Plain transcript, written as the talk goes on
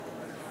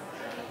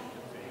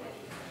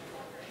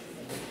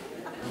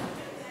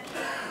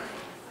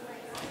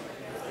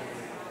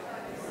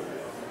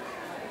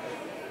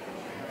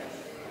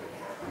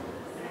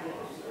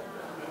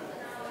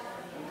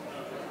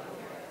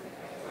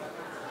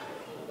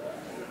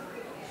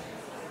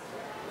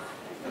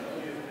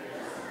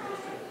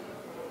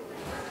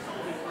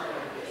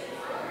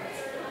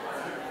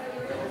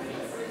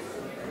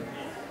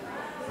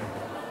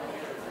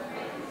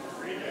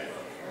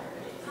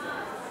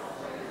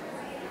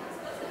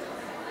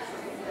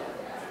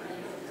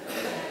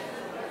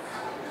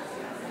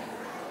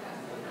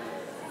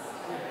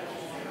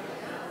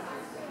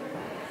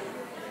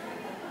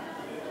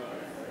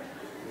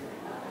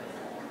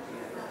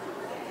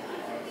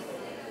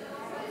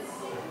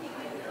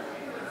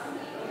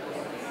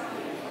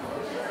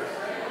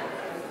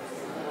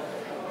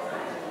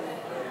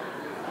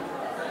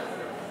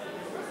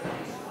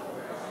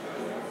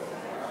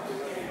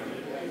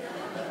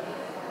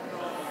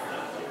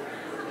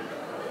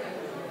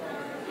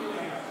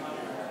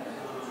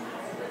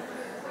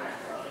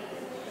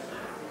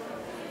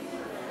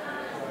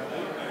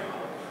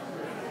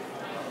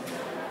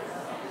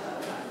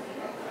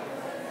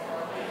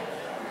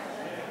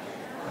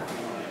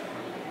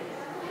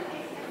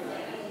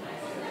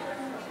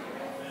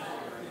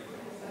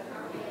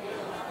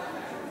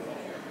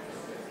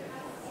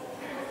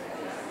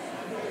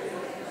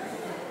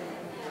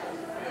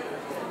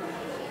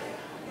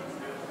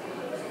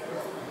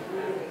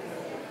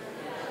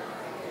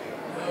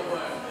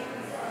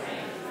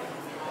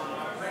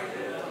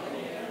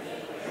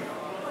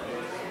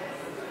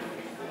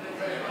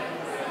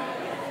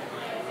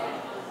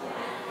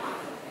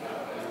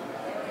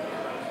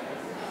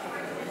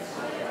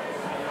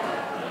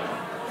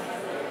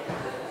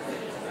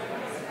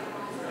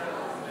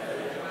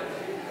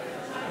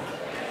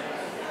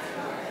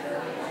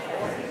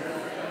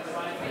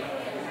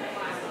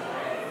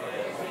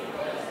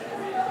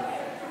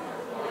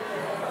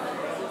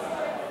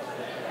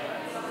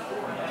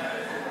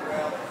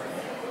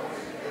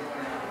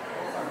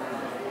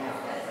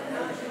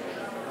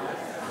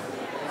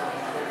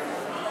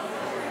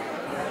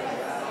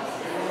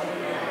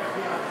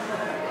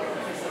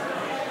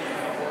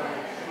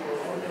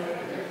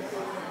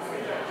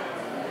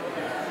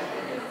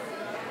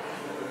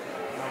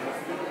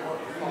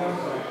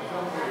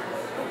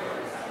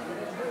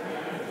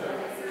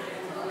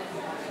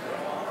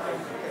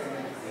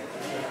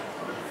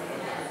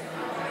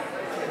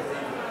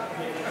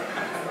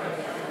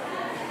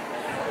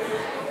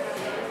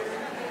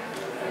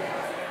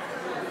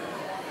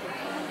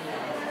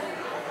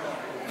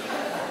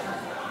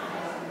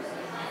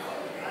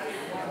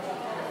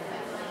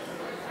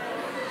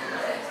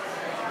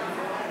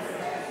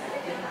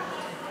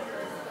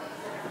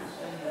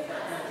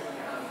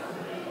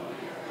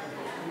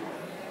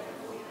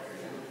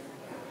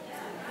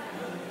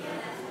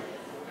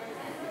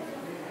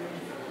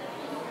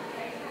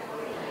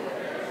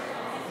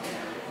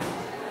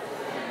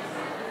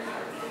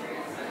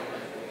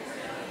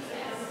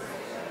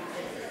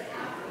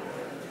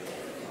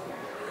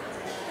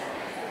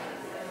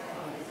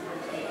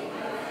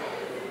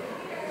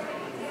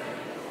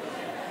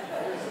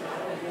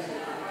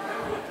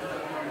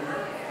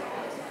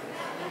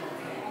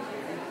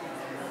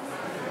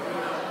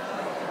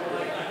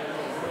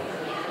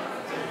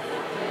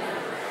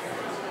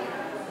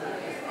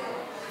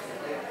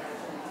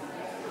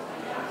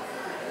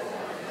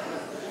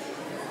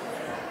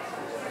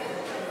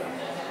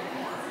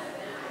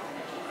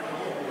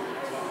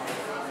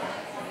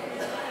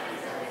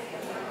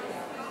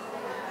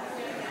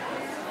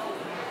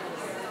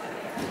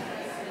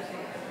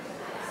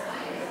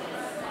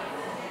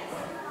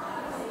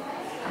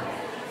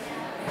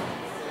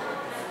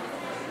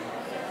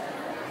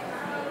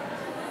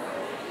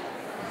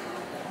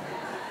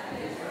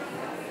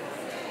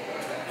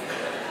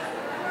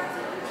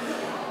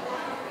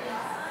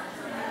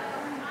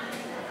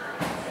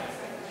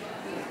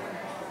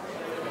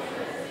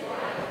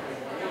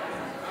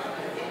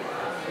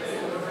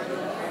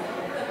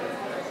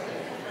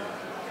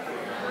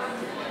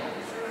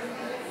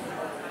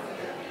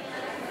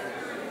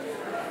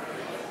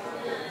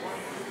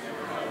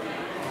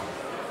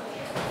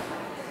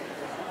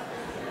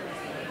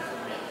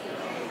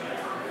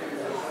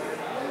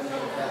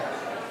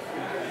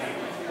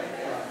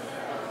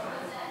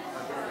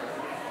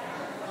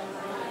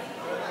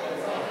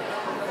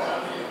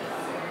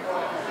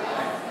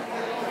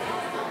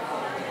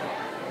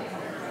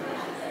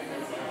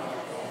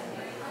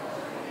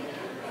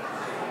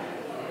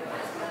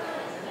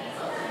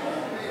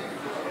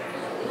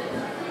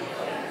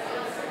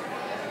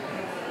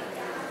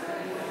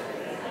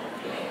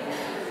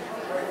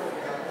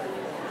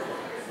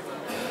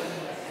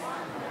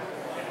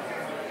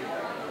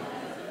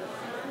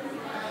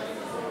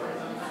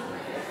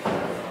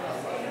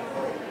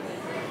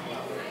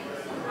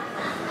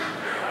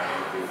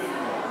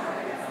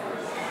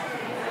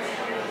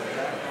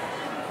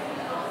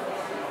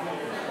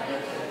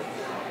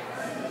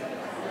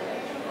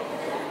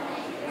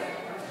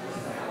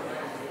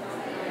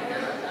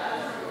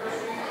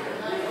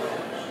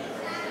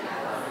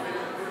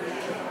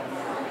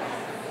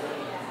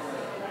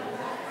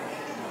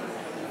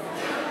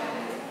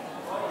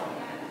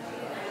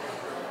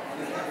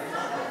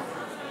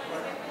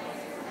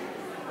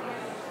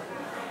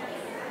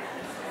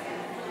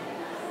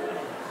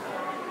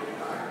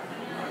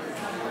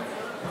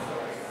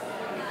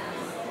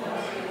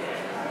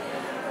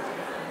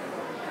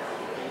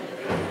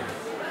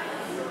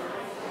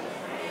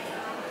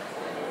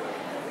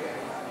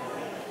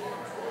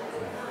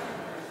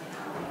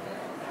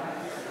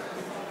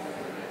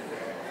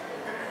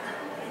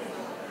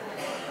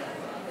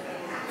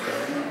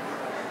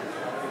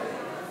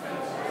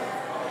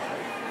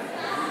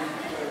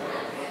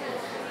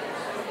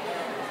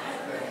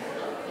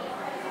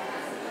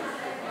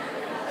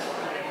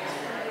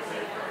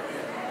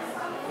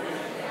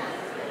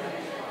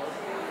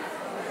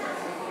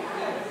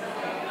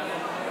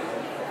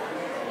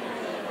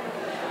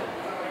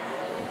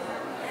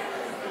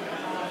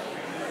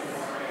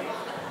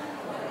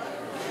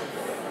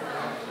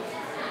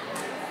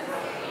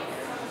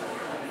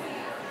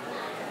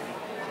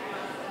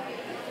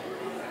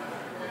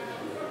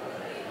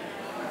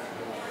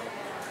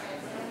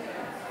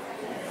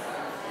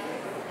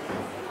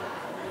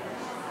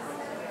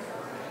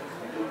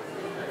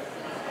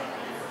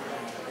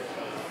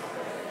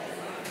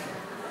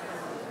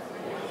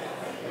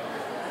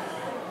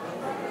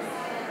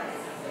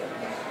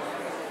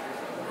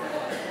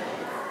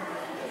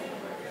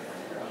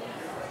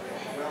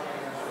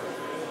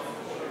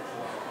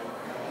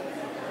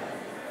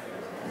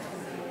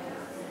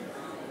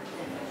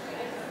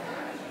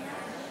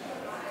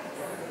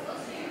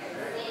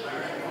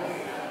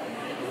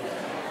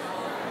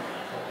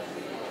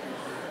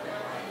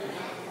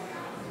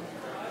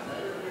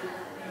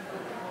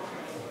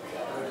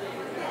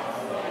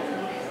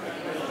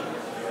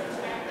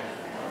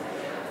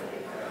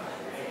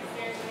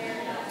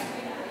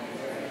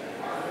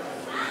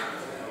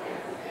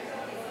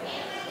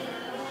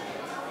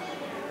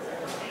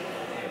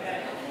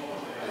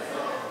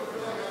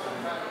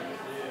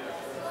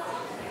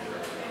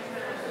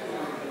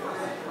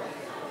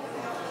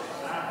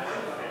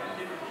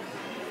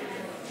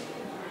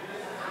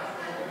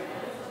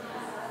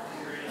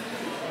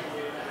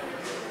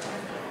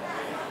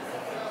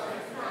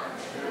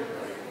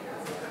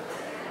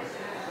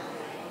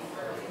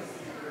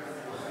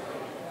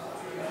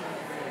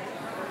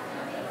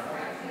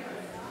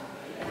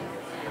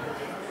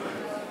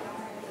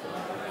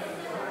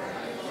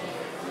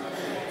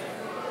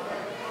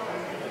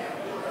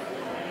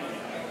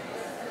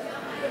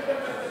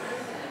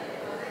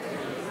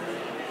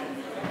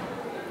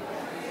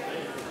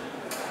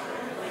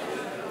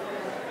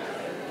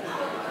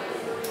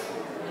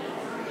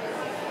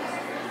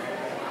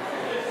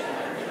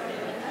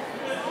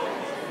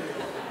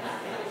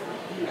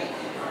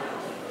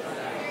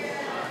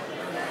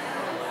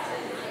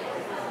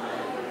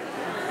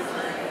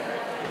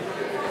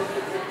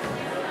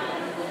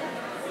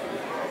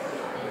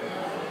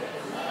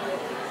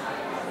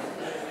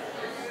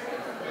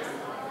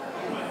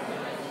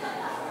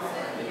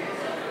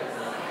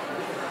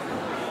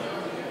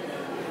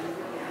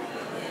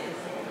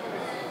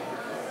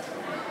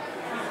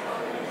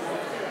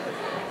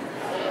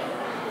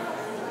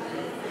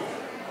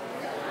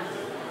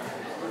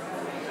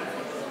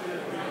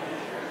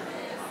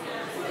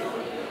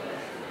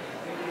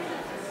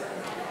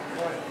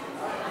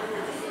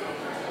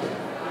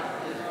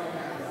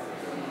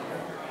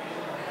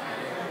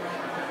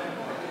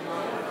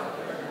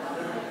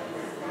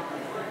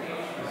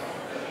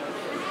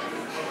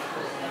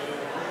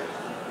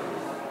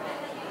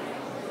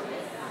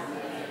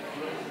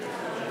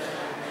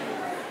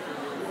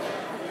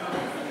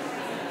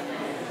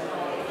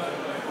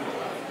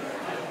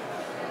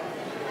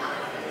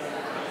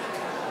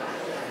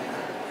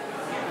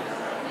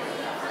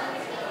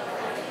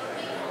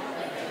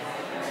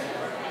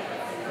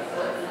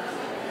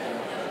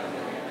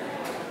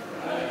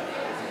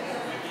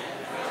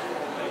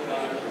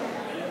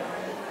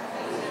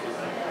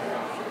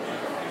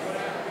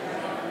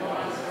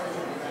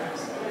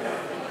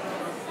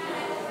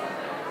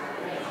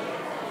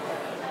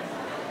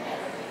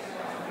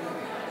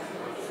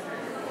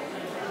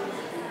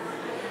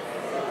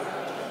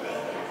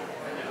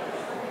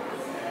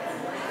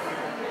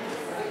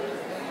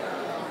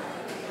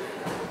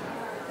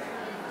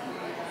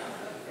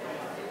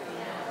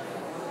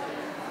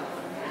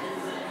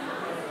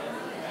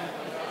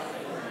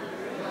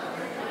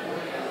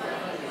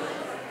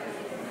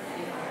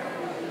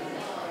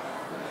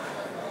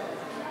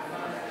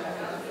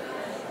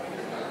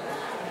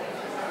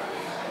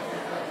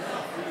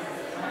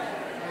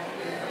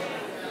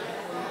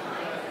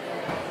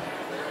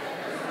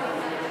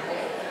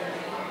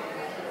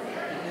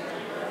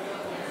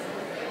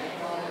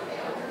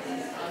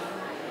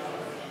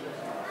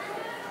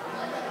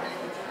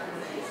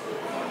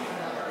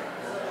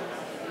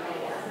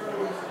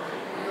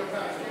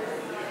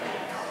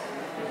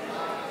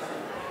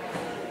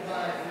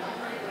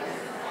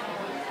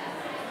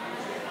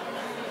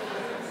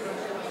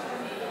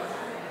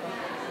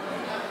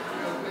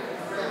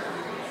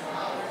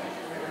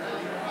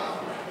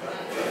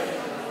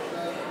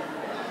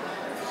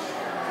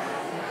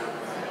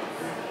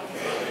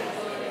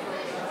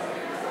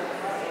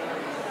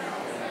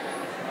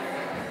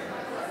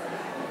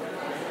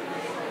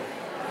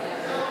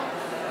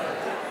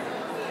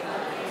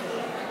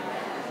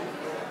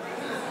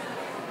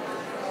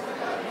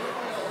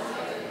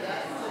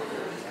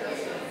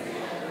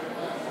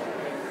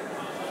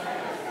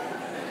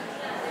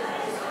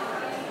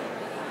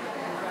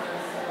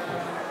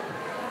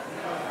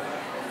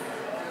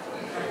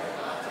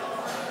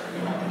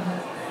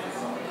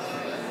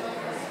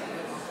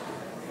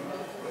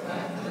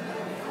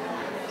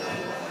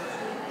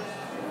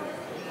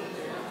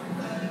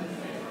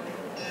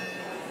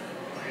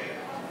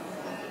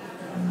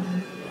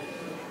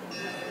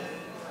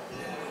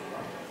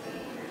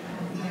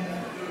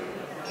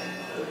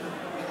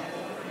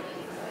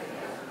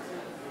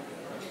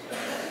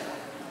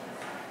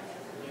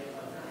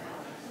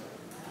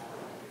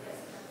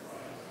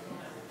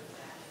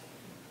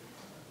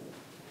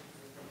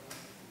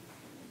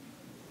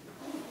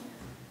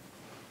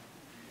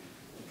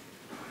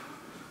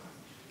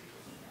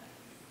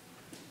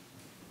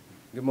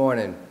Good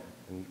morning,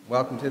 and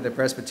welcome to the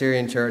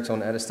Presbyterian Church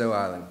on Edisto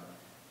Island.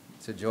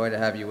 It's a joy to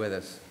have you with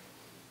us.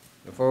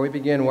 Before we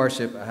begin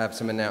worship, I have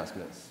some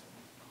announcements.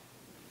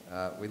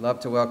 We'd love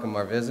to welcome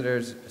our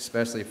visitors,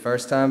 especially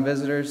first-time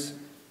visitors.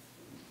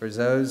 For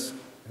those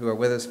who are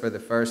with us for the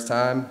first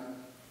time,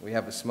 we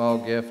have a small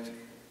gift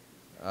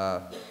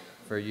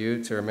for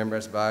you to remember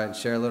us by and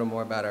share a little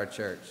more about our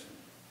church.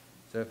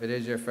 So if it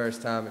is your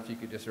first time, if you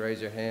could just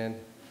raise your hand,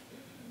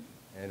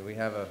 and we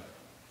have a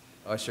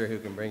usher who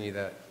can bring you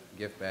that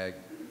gift bag.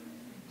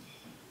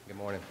 Good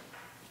morning.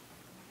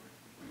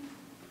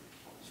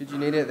 Should you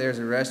need it, there's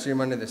a restroom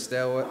under the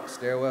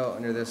stairwell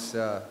under this,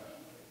 on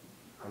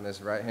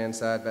this right-hand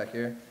side back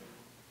here.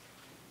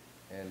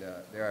 And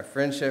there are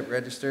friendship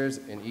registers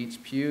in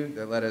each pew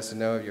that let us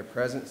know of your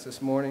presence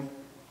this morning.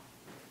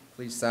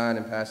 Please sign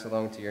and pass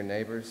along to your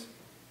neighbors.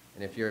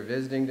 And if you're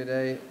visiting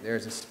today,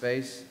 there's a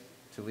space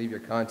to leave your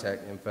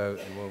contact info,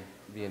 and we'll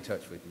be in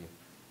touch with you.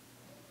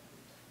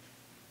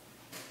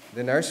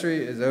 The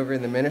nursery is over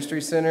in the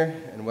ministry center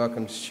and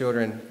welcomes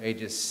children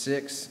ages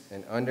 6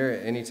 and under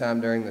at any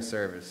time during the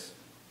service.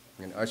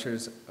 And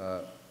ushers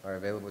are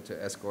available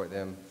to escort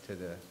them to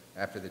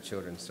after the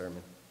children's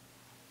sermon.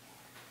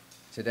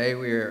 Today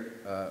we're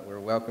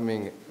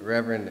welcoming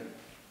Reverend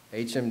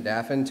Achim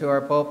Daffin to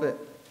our pulpit.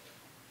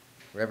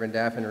 Reverend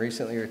Daffin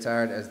recently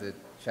retired as the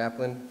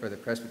chaplain for the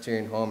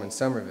Presbyterian home in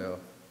Somerville,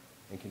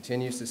 and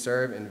continues to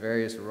serve in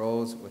various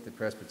roles with the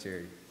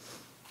Presbytery.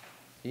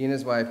 He and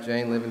his wife,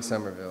 Jane, live in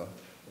Somerville,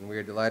 and we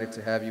are delighted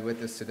to have you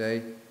with us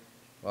today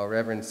while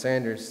Reverend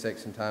Sanders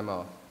takes some time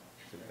off.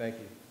 So thank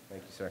you.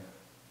 Thank you, sir.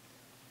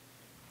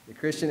 The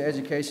Christian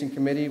Education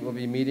Committee will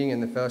be meeting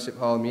in the Fellowship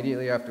Hall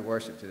immediately after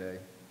worship today.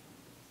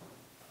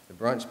 The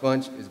brunch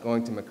bunch is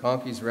going to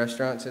McConkey's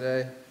restaurant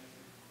today,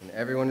 and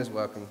everyone is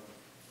welcome.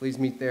 Please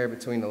meet there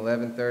between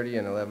 11:30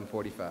 and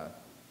 11:45.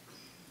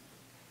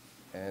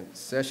 And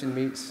session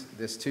meets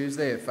this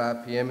Tuesday at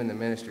 5 p.m. in the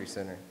Ministry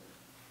Center.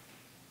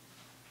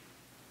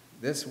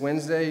 This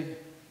Wednesday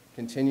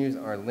continues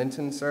our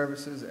Lenten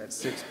services at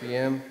 6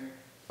 p.m.,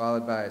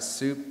 followed by a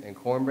soup and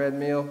cornbread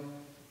meal,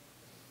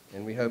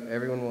 and we hope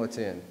everyone will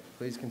attend.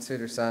 Please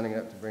consider signing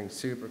up to bring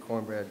soup or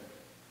cornbread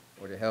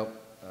or to help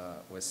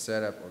with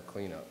setup or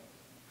cleanup.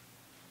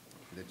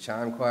 The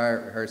Chime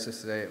Choir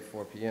rehearses today at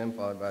 4 p.m.,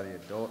 followed by the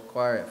Adult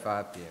Choir at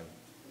 5 p.m.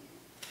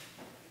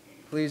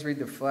 Please read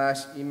the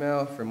flash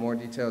email for more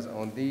details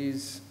on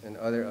these and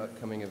other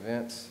upcoming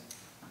events.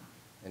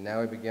 And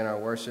now we begin our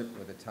worship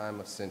with a time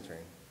of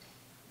centering.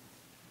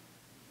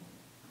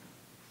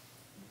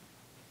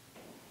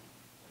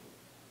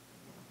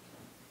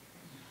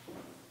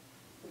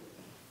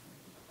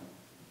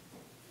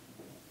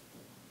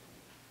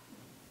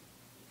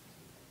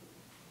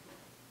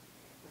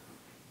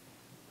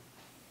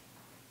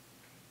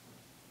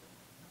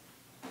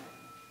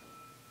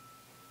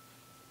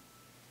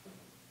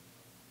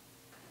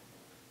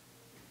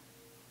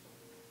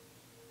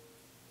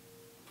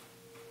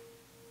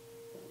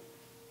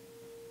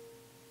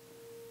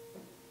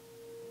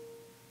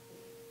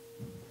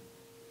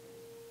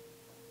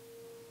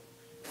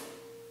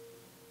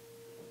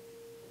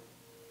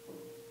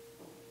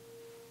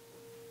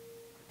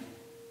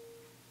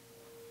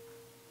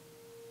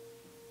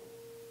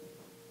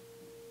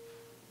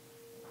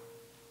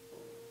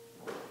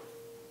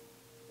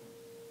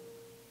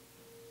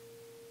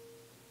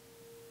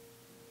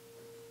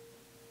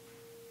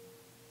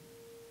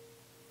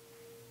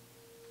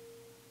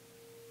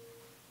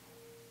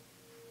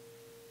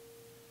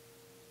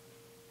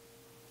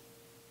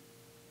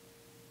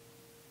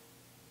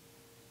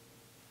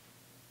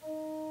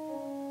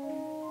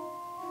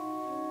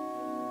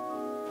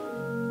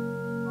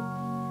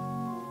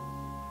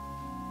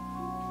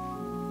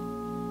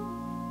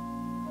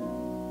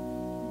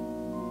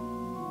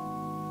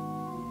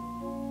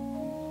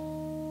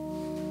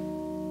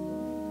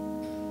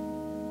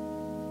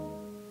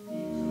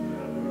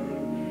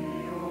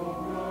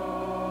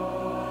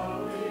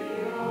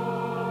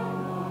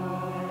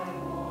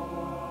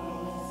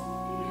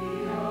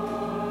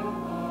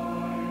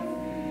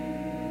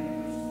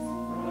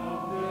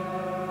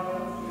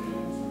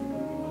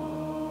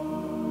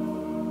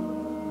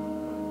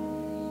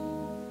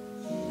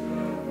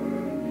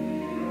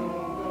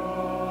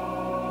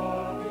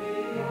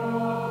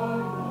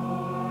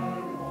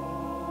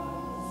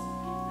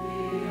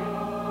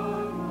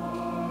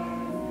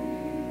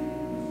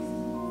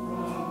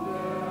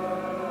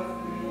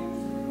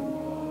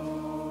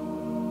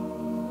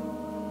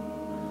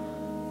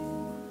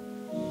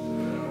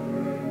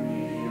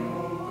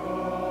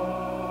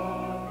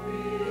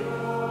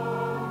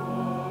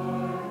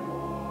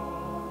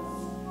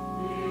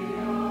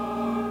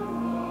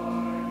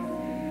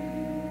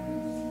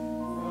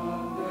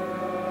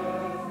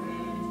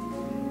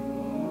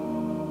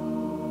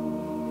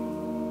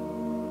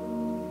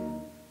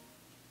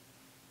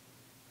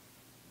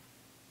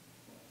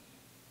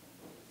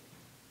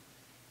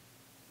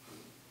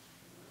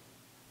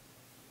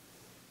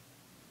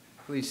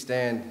 Please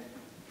stand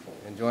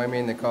and join me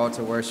in the call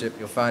to worship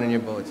you'll find in your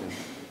bulletin.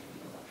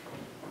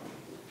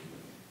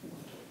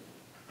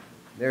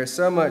 There is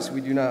so much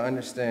we do not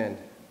understand,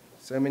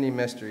 so many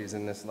mysteries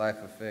in this life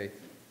of faith,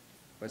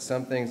 but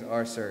some things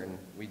are certain,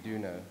 we do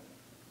know.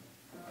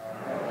 Our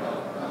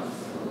help comes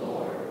from the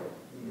Lord,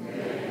 who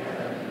made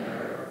heaven and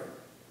earth.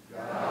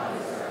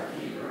 God is our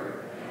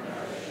keeper and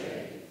our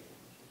shade.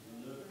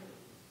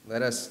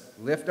 Let us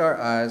lift our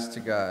eyes to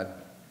God.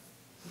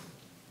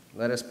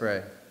 Let us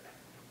pray.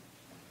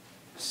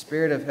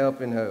 Spirit of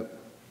help and hope,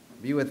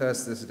 be with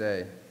us this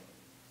day.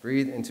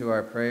 Breathe into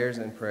our prayers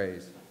and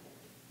praise.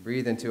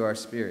 Breathe into our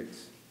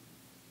spirits.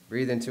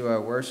 Breathe into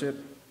our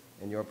worship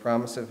and your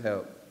promise of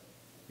help,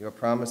 your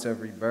promise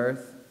of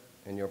rebirth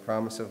and your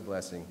promise of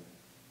blessing.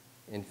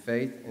 In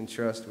faith and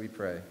trust we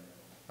pray.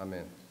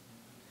 Amen.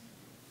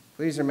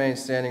 Please remain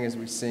standing as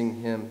we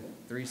sing hymn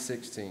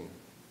 316.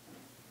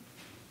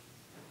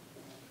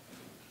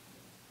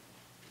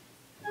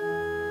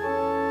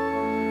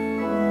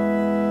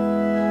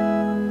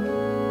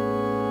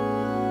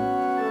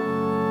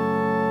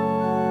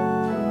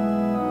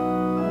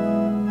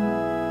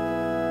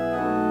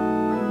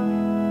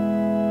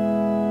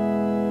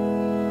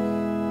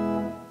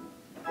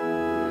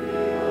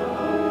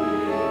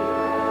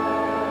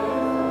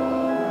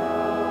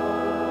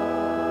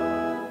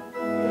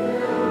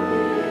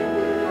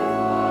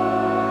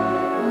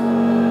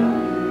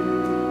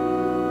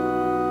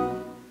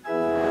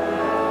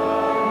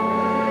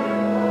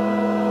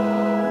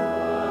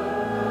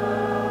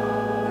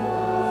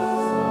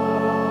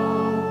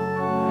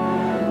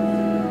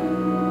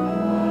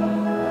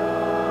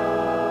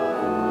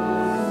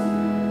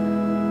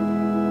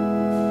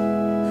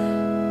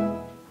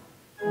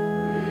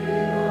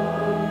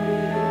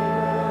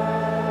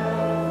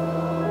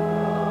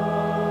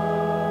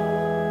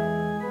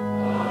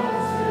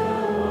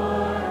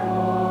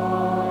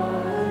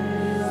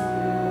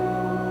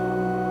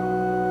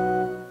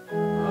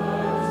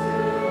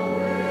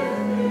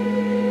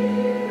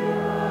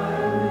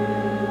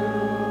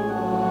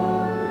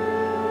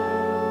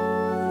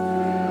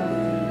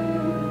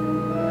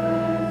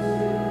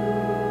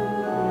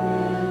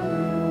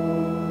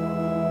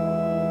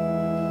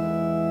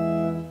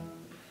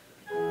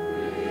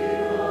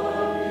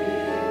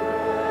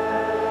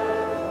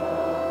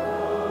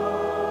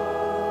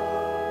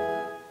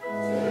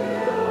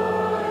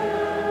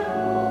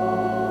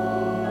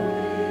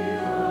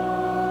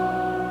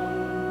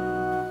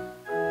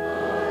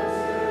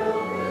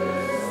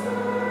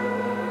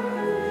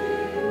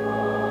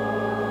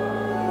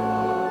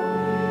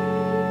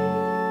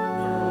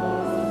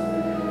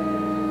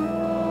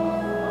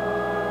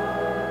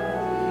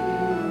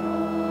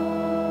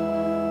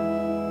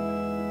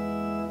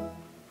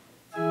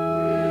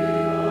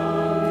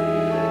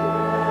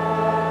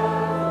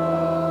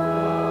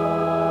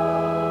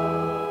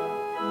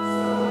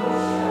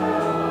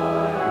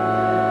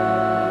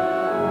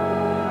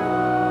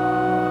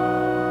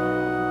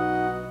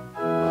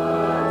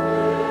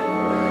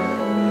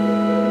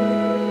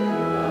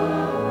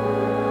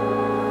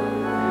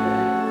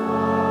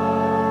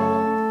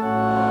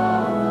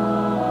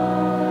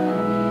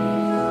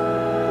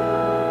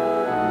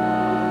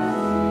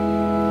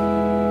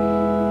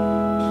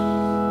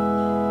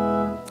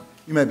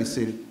 You may be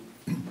seated.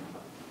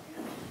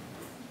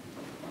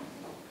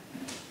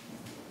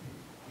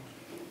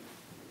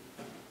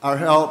 Our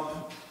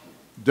help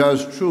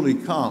does truly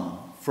come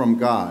from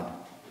God.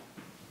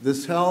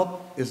 This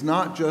help is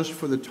not just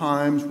for the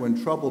times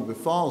when trouble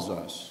befalls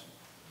us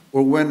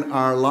or when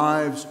our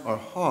lives are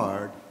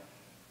hard,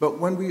 but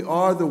when we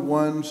are the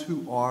ones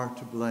who are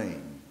to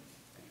blame,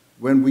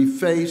 when we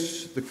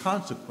face the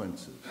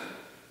consequences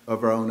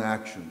of our own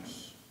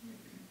actions.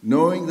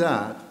 Knowing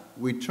that,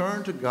 we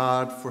turn to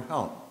God for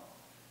help,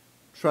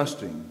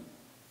 trusting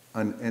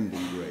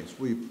unending grace.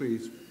 Will you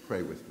please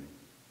pray with me?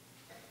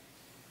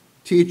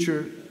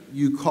 Teacher,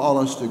 you call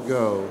us to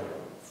go,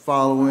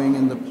 following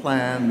in the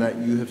plan that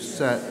you have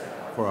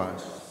set for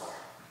us.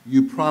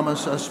 You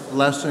promise us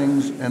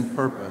blessings and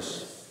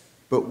purpose,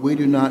 but we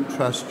do not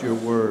trust your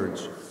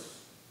words.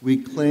 We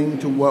cling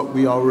to what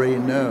we already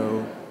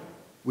know.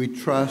 We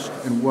trust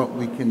in what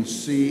we can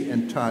see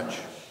and touch.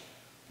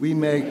 We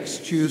make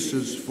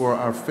excuses for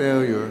our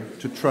failure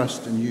to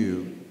trust in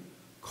you.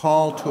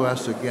 Call to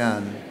us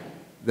again,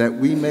 that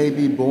we may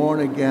be born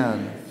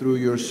again through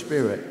your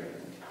Spirit.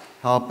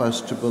 Help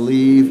us to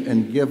believe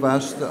and give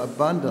us the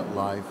abundant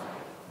life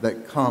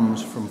that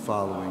comes from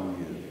following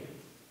you.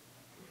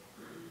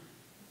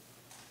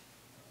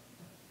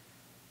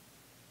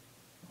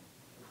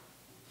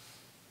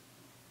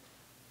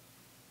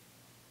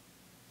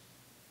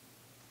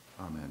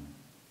 Amen.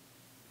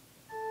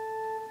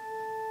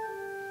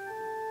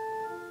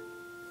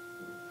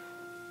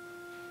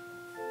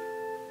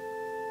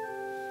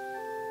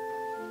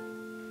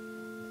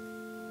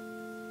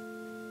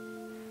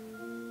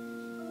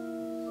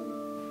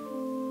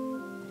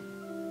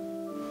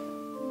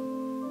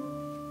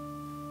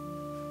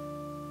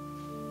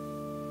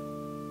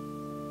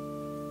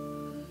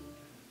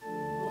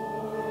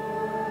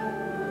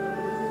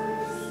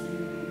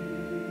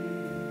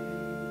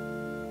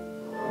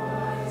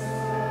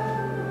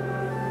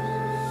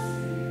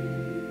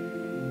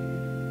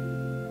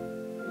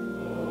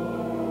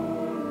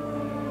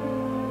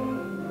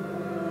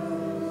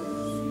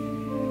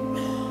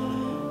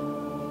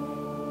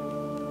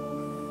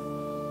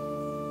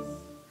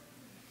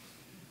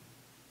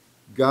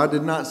 God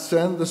did not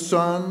send the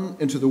Son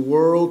into the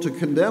world to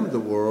condemn the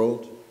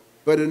world,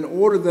 but in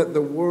order that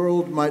the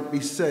world might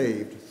be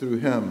saved through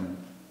him.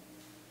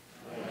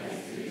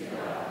 Thanks be to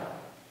God.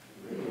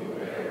 We will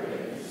bear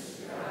witness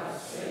to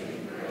God's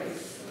saving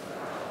grace of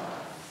our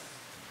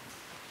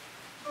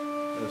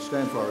lives. Let us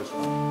stand for our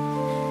response.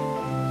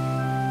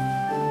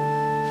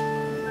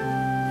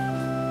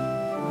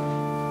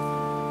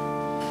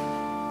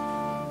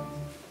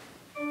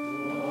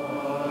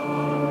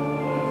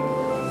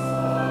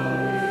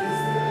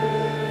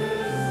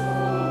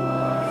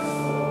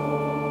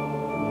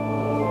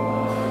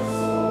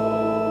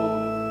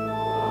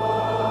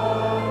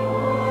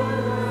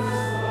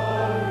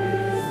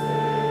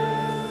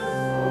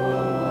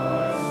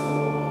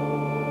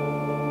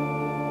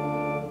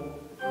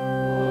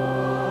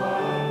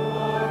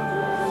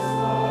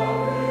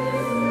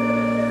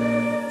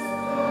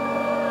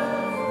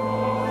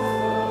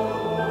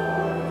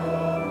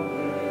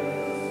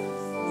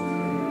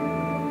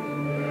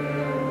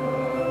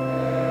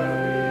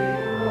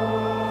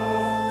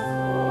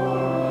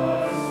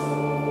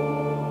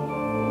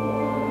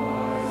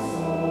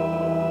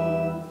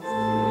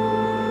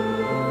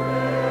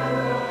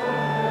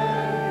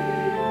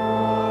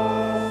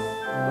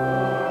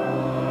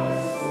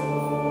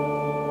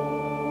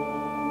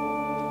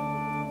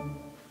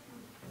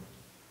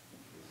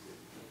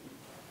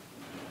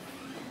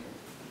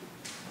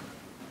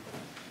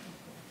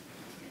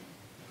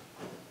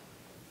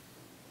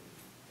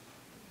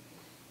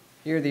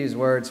 Hear these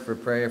words for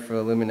prayer for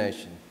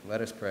illumination.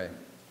 Let us pray.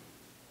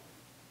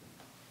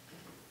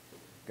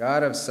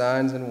 God of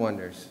signs and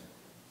wonders,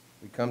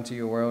 we come to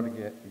your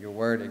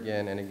word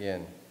again and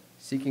again,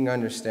 seeking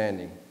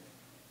understanding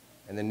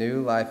and the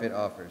new life it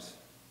offers.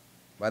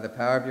 By the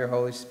power of your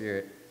Holy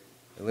Spirit,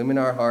 illumine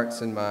our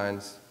hearts and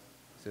minds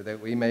so that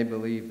we may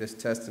believe this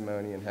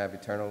testimony and have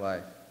eternal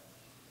life.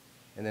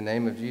 In the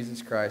name of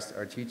Jesus Christ,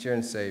 our teacher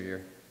and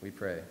Savior, we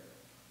pray.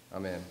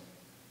 Amen.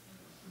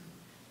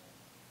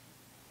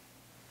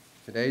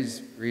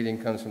 Today's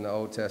reading comes from the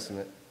Old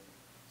Testament,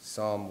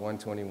 Psalm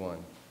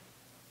 121.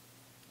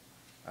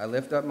 I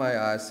lift up my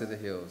eyes to the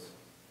hills.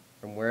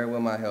 From where will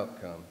my help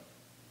come?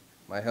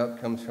 My help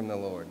comes from the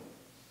Lord,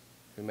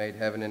 who made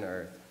heaven and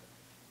earth.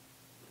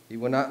 He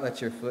will not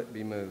let your foot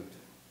be moved.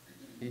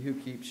 He who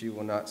keeps you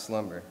will not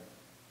slumber.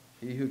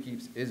 He who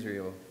keeps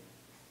Israel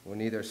will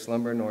neither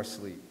slumber nor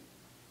sleep.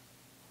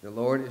 The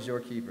Lord is your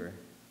keeper.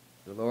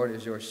 The Lord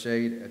is your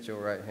shade at your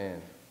right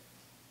hand.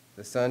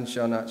 The sun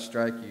shall not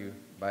strike you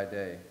by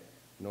day,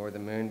 nor the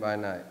moon by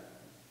night.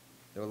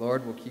 The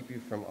Lord will keep you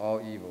from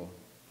all evil.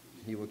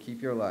 He will keep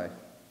your life.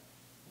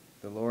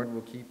 The Lord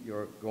will keep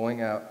your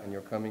going out and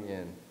your coming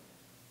in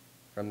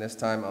from this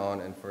time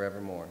on and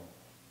forevermore.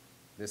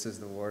 This is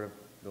the word of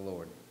the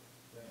Lord.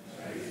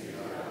 Thanks be to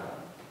God.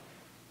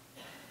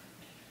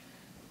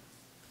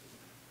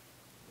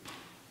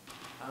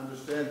 I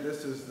understand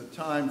this is the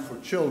time for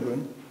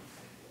children.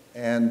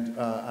 And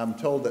I'm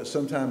told that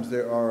sometimes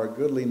there are a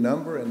goodly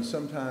number, and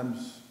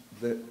sometimes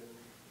that,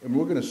 and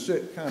we're going to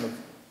sit kind of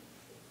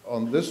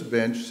on this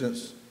bench,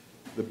 since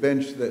the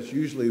bench that's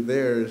usually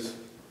there is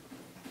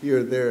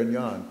here, there, and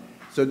yon.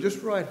 So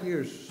just right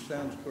here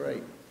sounds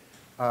great.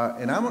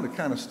 And I'm going to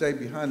kind of stay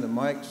behind the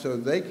mic so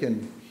they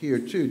can hear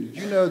too. Did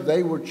you know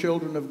they were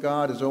children of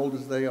God as old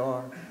as they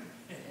are?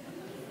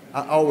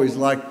 I always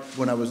liked,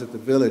 when I was at the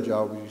village, I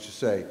always used to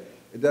say,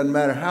 it doesn't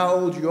matter how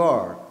old you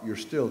are, you're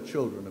still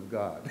children of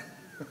God.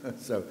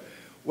 So,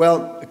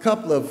 well, a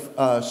couple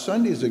of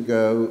Sundays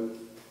ago,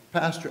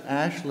 Pastor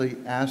Ashley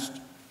asked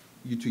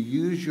you to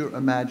use your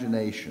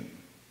imagination.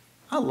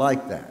 I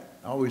like that.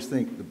 I always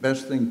think the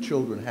best thing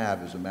children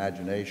have is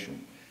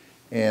imagination.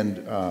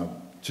 And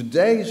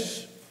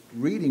today's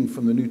reading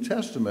from the New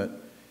Testament,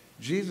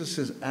 Jesus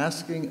is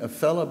asking a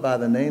fellow by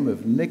the name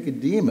of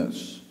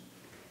Nicodemus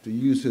to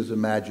use his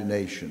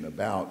imagination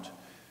about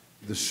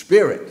the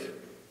Spirit.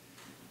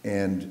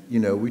 And, you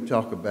know, we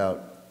talk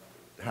about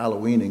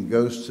Halloween and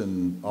ghosts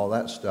and all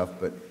that stuff,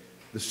 but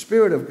the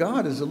Spirit of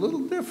God is a little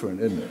different,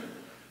 isn't it?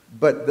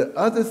 But the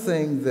other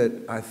thing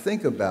that I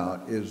think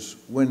about is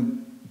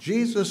when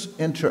Jesus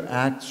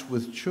interacts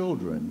with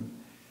children,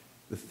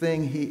 the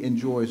thing he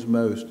enjoys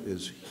most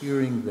is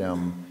hearing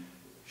them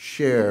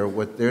share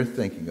what they're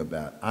thinking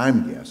about,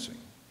 I'm guessing.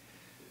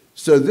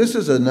 So this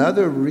is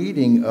another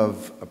reading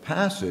of a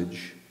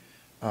passage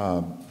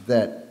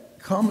that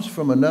comes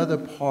from another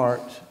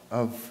part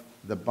of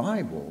the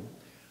Bible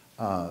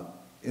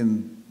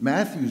in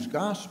Matthew's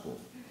Gospel,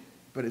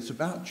 but it's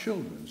about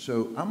children.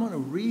 So I'm going to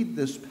read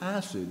this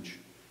passage,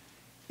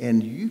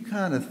 and you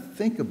kind of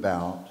think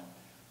about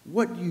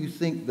what do you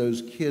think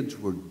those kids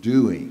were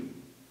doing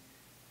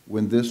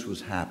when this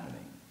was happening.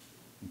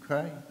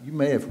 Okay? You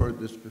may have heard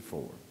this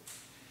before.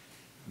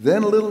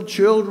 Then little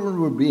children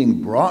were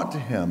being brought to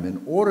him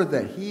in order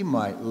that he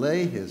might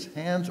lay his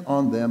hands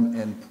on them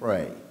and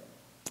pray.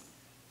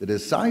 The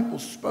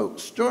disciples spoke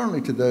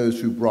sternly to those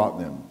who brought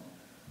them,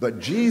 but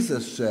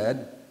Jesus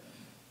said,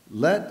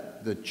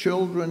 "Let the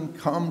children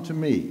come to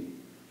me,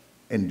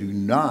 and do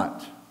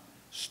not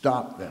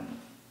stop them.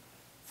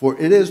 For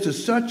it is to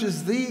such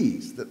as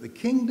these that the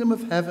kingdom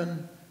of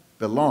heaven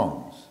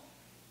belongs."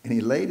 And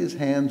he laid his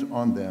hands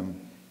on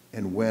them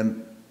and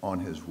went on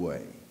his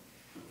way.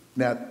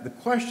 Now, the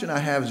question I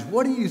have is,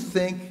 what do you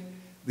think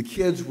the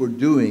kids were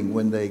doing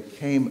when they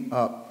came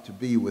up to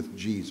be with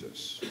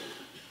Jesus?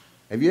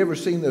 Have you ever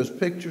seen those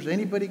pictures?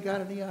 Anybody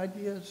got any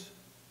ideas?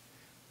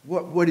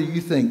 What do you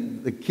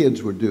think the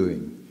kids were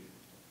doing?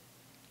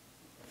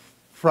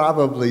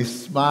 Probably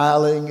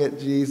smiling at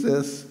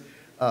Jesus.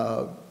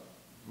 Kind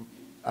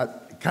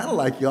of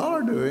like y'all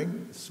are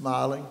doing,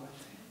 smiling.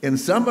 And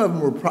some of them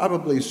were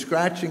probably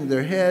scratching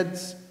their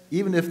heads,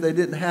 even if they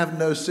didn't have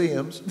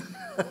no-see-ums.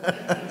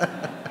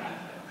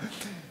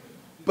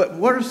 But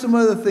what are some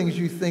other things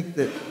you think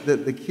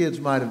that the kids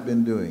might have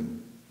been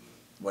doing?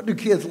 What do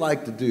kids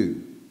like to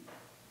do?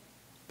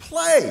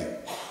 Play.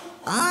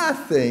 I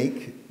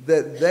think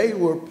that they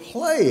were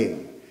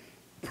playing,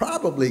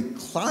 probably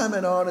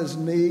climbing on his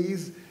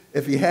knees.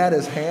 If he had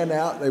his hand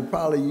out, they were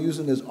probably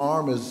using his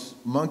arm as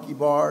monkey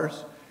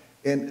bars.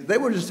 And they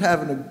were just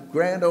having a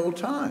grand old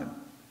time.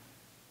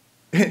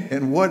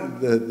 And what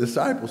did the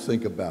disciples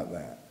think about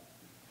that?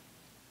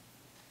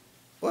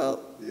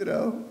 Well, you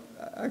know,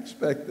 I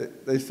expect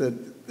that they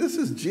said, this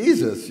is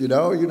Jesus, you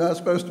know, you're not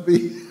supposed to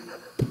be.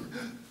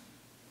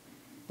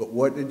 But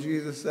what did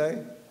Jesus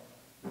say?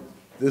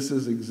 This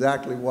is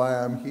exactly why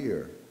I'm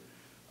here,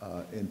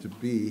 and to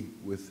be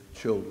with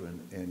children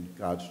and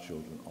God's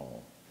children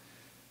all.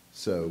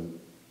 So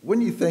when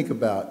you think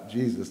about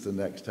Jesus the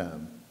next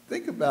time,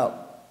 think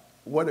about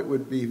what it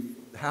would be,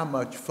 how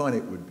much fun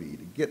it would be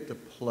to get to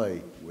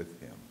play with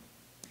him.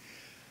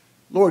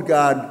 Lord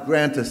God,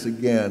 grant us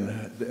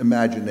again the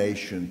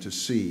imagination to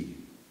see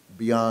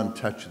beyond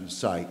touch and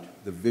sight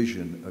the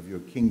vision of your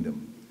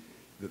kingdom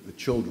that the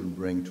children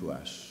bring to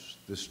us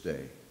this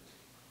day.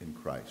 In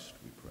Christ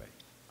we pray.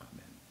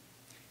 Amen.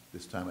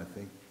 This time I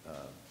think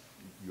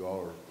you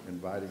all are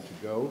invited to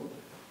go.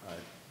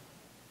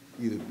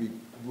 Either be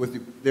with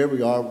you. There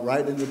we are,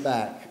 right in the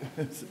back.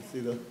 See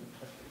the.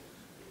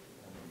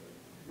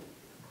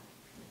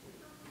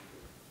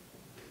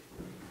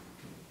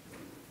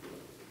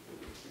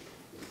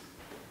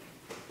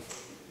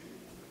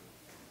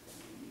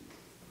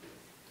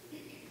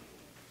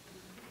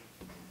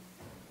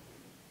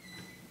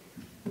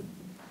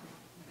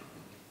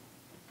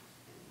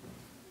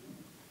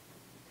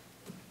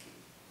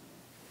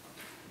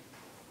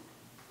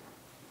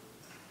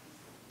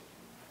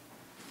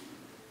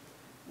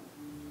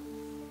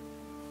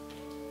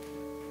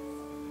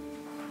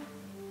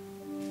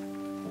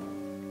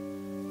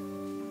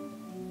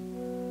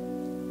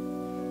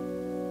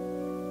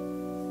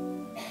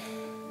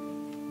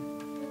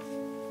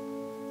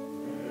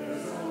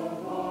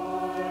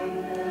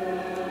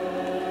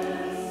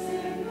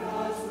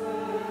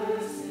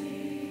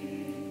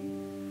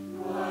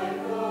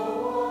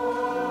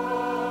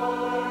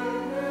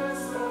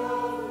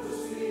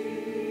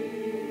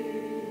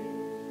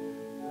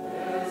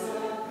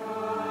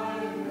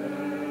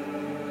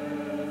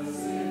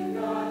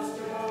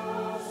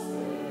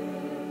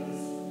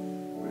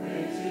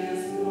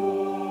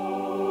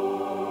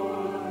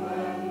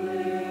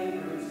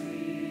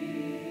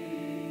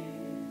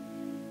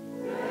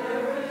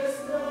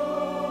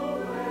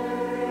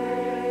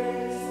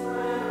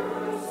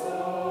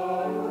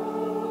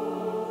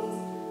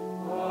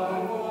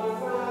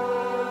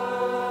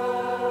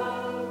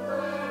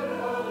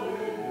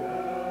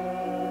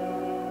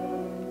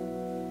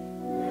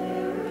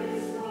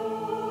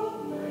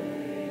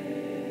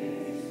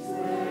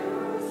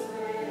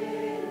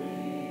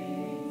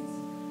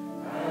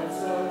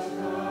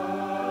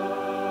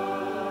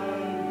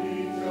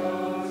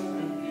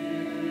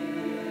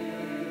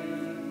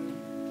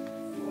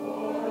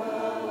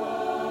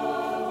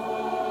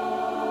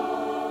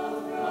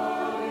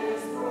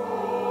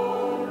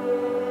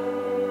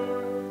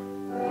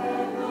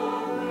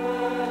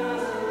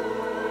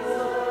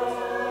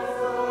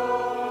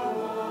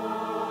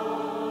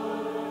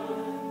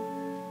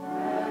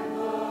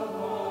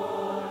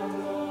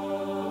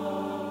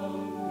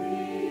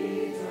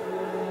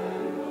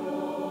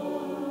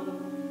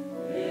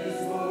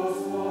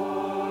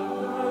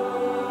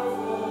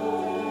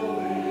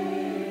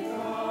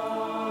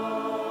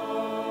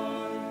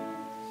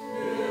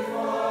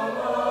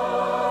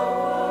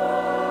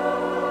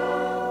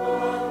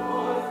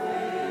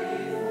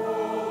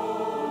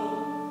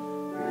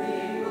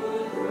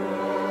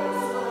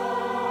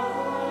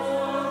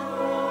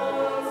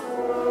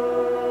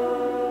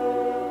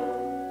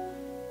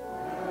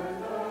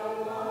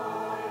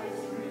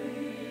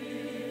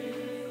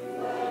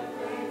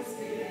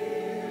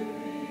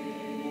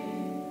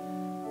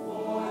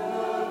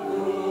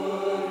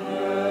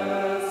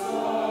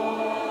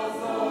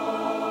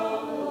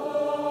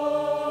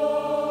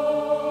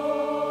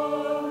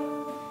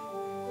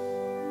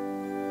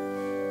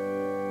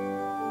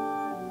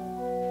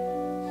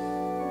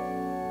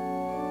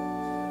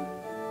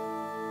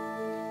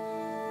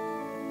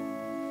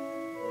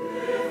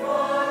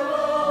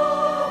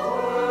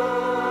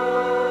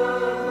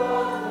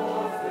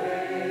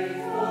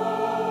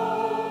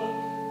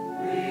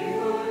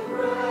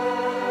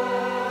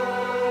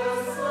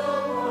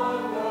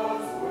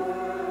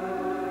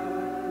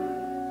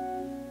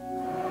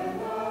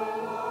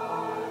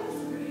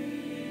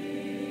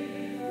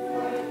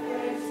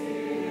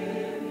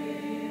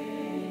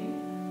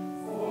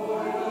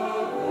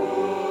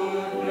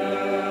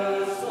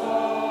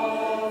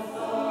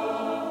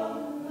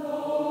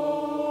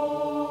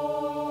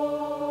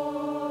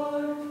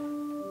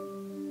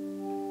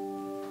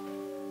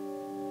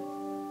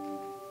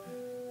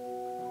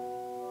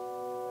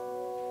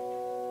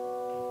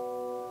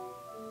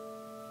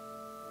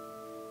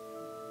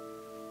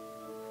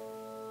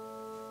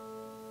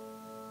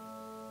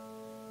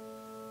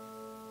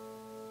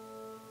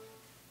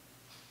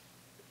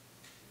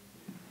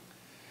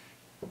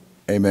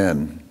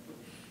 Amen.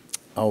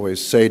 I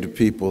always say to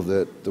people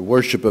that the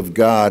worship of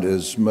God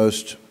is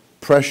most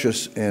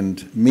precious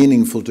and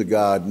meaningful to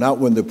God, not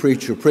when the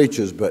preacher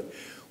preaches, but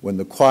when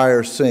the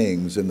choir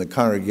sings and the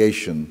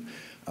congregation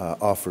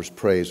offers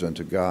praise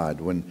unto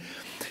God.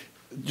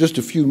 Just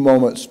a few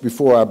moments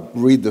before I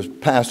read the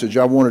passage,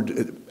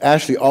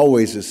 Ashley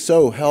always is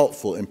so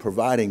helpful in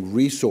providing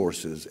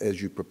resources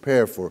as you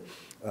prepare for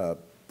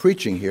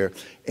preaching here,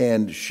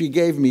 and she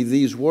gave me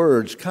these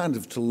words kind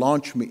of to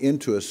launch me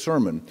into a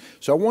sermon.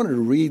 So I wanted to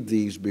read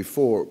these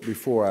before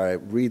I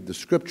read the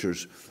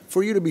scriptures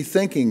for you to be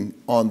thinking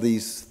on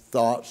these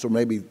thoughts or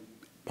maybe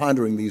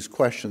pondering these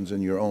questions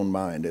in your own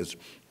mind as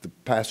the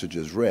passage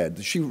is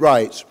read. She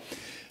writes,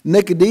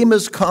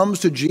 Nicodemus comes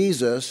to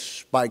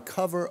Jesus by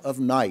cover of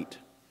night.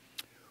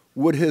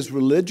 Would his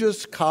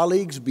religious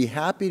colleagues be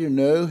happy to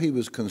know he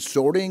was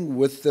consorting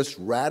with this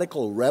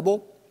radical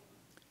rebel?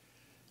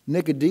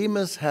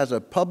 Nicodemus has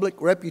a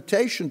public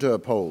reputation to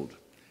uphold.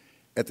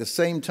 At the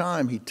same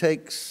time, he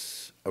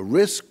takes a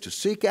risk to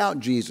seek out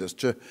Jesus,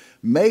 to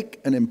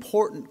make an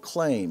important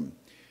claim.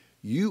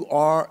 You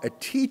are a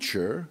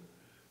teacher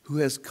who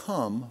has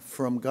come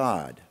from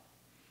God.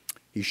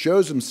 He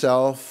shows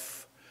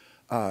himself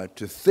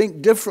to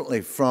think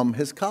differently from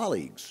his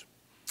colleagues.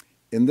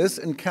 In this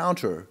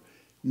encounter,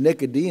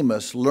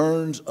 Nicodemus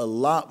learns a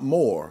lot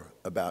more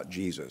about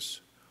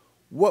Jesus.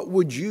 What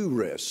would you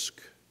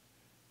risk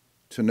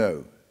to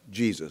know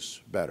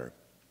Jesus better?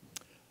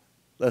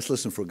 Let's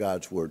listen for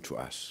God's word to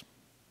us.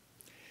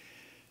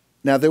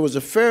 Now there was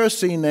a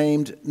Pharisee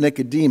named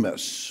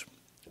Nicodemus,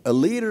 a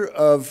leader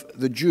of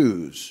the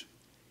Jews.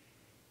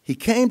 He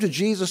came to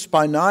Jesus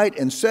by night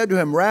and said to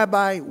him,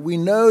 Rabbi, we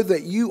know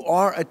that you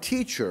are a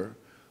teacher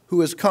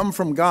who has come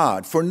from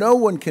God, for no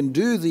one can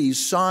do these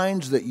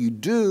signs that you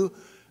do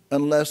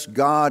unless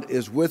God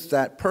is with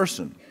that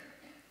person.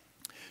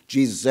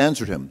 Jesus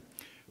answered him,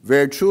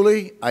 Very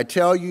truly, I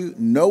tell you,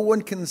 no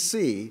one can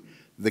see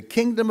the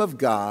kingdom of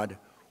God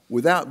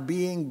without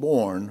being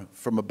born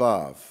from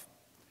above.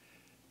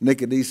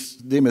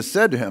 Nicodemus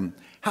said to him,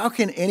 How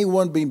can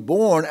anyone be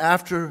born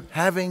after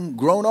having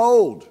grown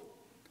old?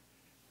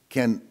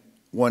 Can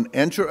one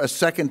enter a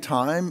second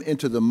time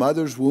into the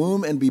mother's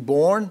womb and be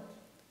born?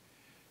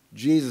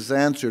 Jesus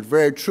answered,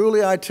 Very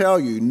truly, I tell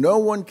you, no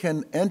one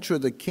can enter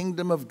the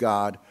kingdom of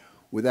God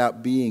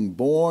without being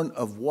born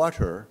of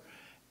water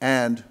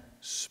and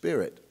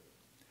spirit.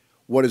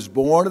 What is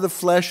born of the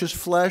flesh is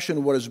flesh,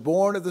 and what is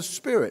born of the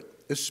spirit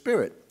is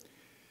spirit.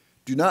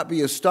 Do not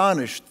be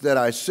astonished that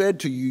I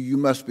said to you, you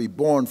must be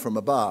born from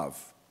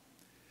above.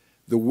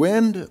 The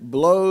wind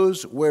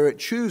blows where it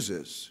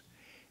chooses,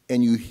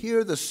 and you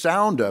hear the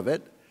sound of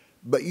it,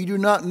 but you do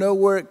not know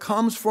where it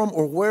comes from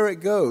or where it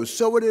goes.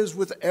 So it is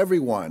with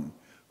everyone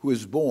who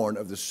is born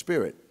of the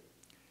Spirit.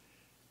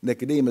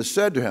 Nicodemus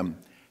said to him,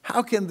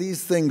 How can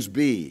these things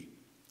be?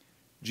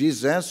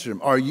 Jesus answered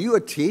him, Are you a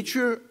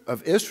teacher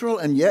of Israel,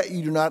 and yet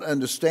you do not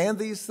understand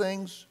these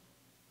things?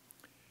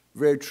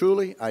 Very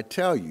truly, I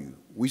tell you,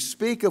 we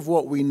speak of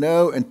what we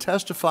know and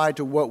testify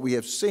to what we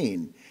have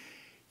seen,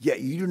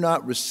 yet you do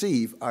not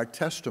receive our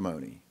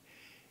testimony.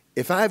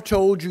 If I have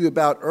told you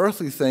about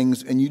earthly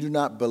things and you do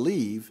not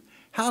believe,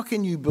 how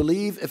can you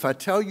believe if I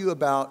tell you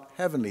about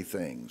heavenly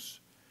things?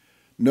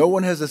 No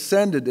one has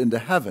ascended into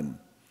heaven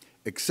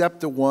except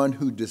the one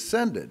who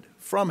descended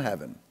from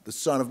heaven, the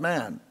Son of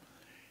Man.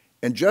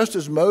 And just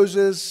as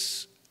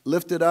Moses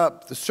lifted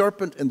up the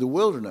serpent in the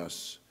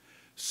wilderness,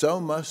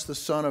 so must the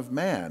Son of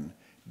Man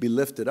be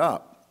lifted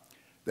up,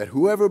 that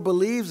whoever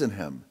believes in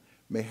him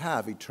may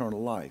have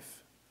eternal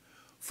life.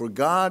 For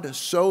God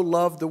so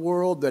loved the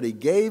world that he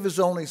gave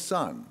his only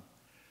Son,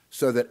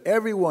 so that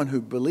everyone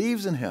who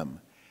believes in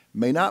him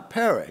may not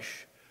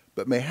perish,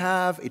 but may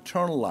have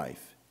eternal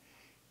life.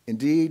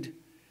 Indeed,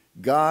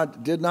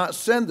 God did not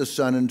send the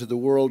Son into the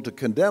world to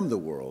condemn the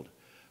world,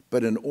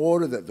 but in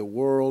order that the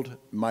world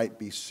might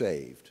be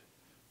saved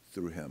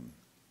through him.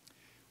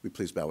 Will you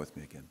please bow with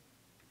me again?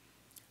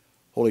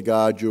 Holy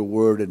God, your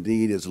word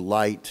indeed is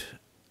light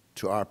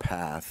to our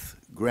path.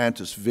 Grant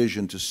us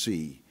vision to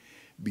see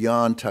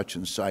beyond touch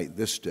and sight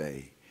this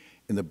day,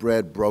 in the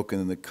bread broken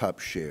and the cup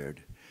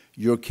shared,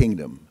 your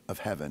kingdom of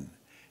heaven,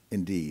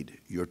 indeed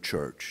your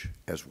church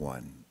as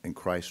one. In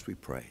Christ we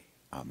pray.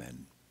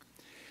 Amen.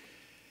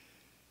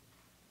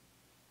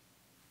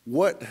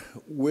 What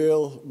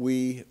will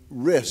we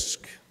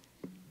risk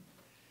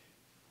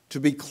to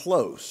be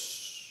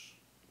close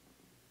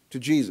to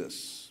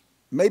Jesus?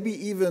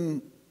 Maybe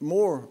even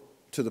more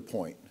to the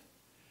point.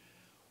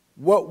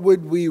 What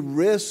would we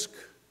risk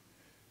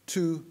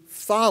to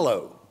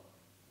follow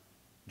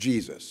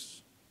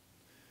Jesus?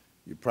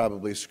 You're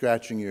probably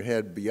scratching your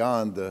head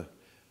beyond the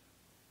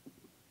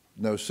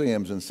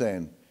no-see-ums and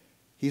saying,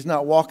 he's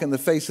not walking the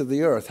face of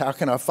the earth. How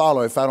can I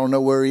follow if I don't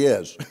know where he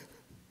is?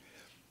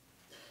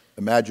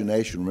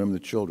 Imagination, remember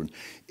the children.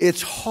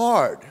 It's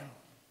hard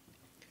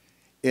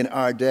in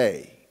our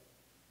day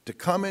to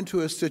come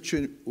into a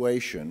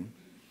situation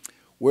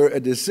where a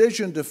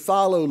decision to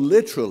follow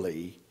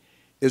literally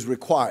is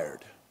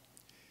required.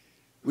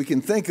 We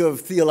can think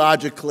of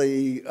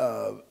theologically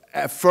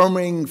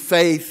affirming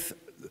faith,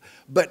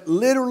 but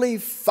literally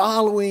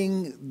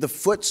following the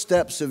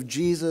footsteps of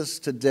Jesus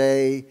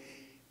today,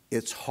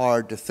 it's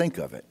hard to think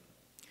of it.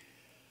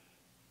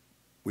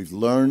 We've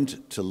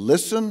learned to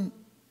listen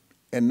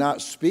and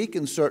not speak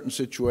in certain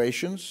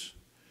situations,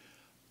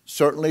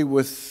 certainly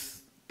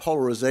with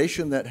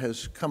polarization that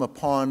has come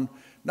upon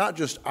not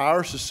just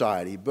our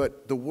society,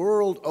 but the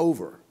world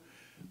over.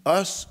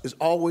 Us is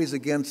always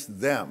against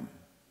them.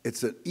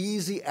 It's an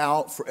easy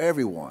out for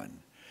everyone.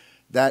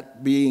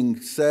 That being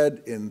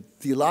said in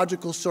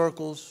theological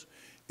circles,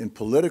 in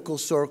political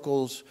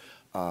circles,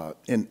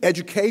 in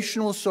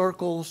educational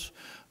circles,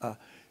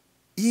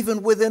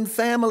 even within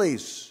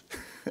families.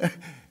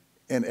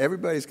 And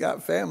everybody's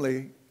got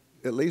family,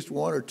 at least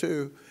one or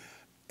two.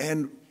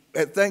 And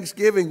at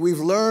Thanksgiving, we've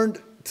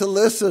learned to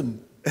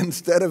listen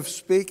instead of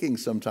speaking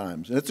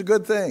sometimes. And it's a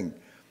good thing.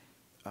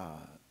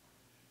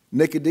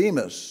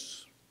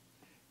 Nicodemus,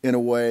 in a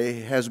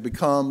way, has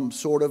become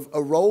sort of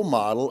a role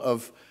model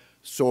of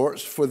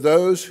sorts for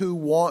those who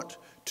want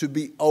to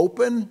be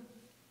open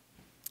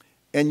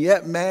and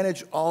yet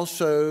manage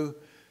also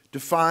to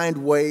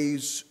find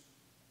ways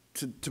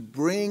to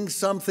bring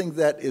something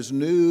that is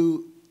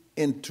new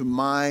into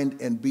mind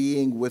and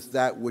being with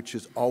that which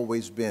has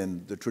always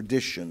been the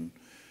tradition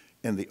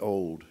and the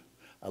old.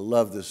 I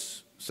love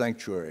this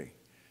sanctuary.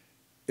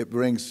 It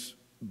brings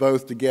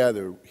both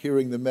together,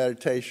 hearing the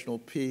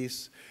meditational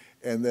piece,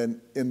 and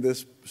then in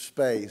this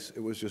space, it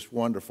was just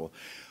wonderful.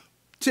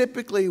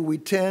 Typically, we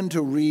tend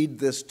to read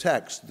this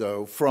text,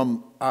 though,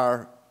 from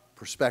our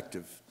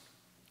perspective.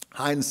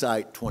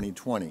 Hindsight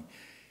 2020.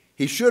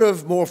 He should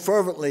have more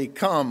fervently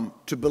come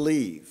to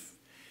believe.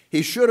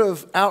 He should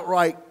have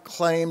outright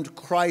claimed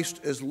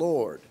Christ as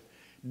Lord.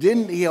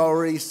 Didn't he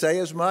already say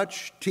as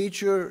much?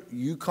 Teacher,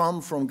 you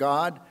come from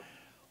God.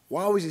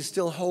 Why was he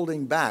still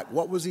holding back?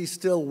 What was he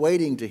still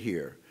waiting to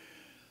hear?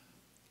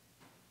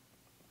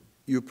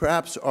 You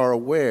perhaps are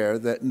aware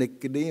that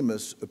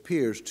Nicodemus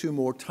appears 2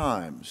 more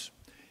times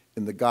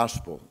in the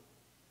gospel,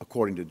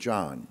 according to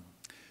John.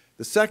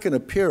 The second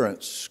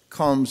appearance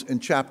comes in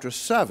chapter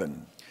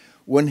 7,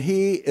 when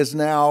he is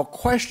now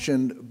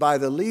questioned by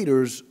the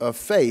leaders of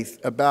faith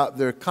about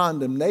their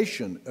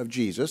condemnation of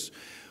Jesus,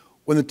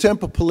 when the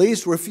temple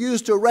police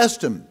refused to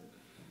arrest him.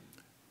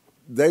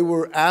 They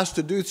were asked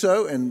to do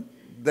so, and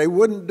they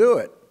wouldn't do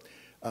it.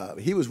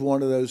 He was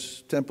one of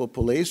those temple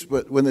police,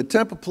 but when the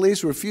temple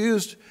police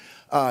refused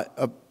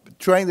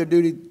training their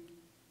duty,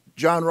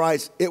 John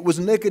writes, it was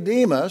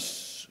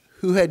Nicodemus,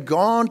 who had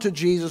gone to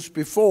Jesus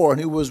before,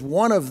 and who was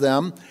one of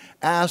them,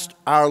 asked,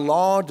 our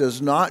law does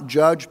not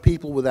judge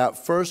people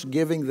without first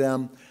giving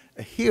them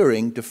a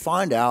hearing to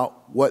find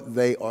out what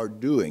they are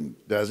doing,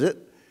 does it?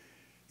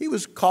 He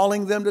was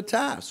calling them to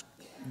task,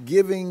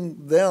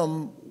 giving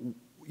them,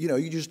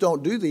 you just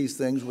don't do these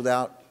things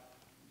without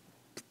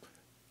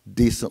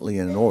decently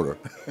and in order.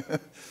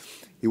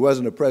 He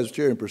wasn't a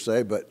Presbyterian per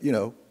se, but,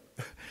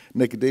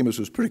 Nicodemus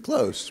was pretty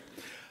close.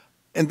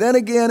 And then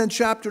again in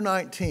chapter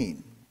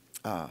 19,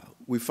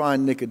 we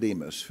find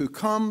Nicodemus, who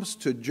comes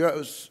to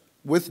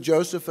with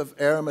Joseph of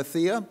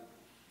Arimathea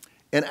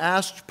and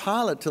asked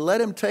Pilate to let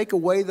him take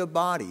away the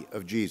body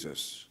of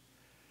Jesus.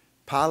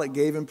 Pilate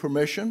gave him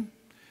permission,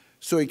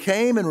 so he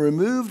came and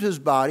removed his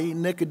body.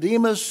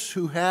 Nicodemus,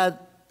 who had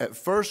at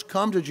first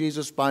come to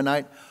Jesus by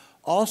night,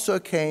 also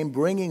came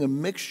bringing a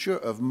mixture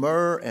of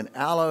myrrh and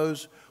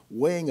aloes,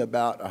 weighing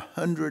about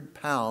 100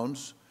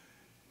 pounds.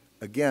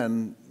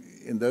 Again,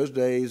 in those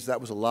days, that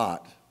was a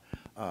lot.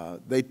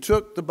 They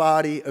took the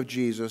body of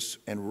Jesus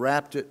and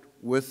wrapped it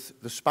with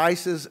the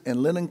spices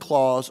and linen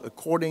cloths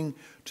according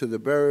to the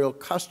burial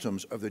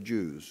customs of the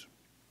Jews.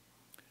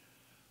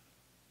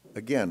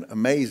 Again,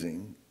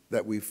 amazing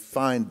that we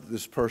find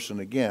this person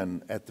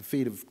again at the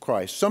feet of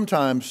Christ.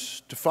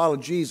 Sometimes to follow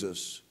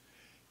Jesus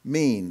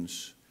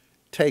means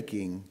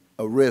taking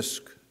a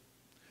risk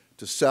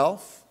to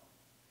self,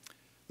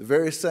 the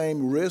very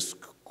same risk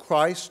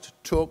Christ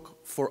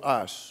took for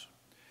us.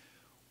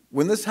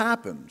 When this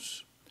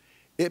happens,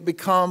 it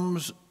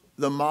becomes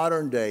the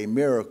modern day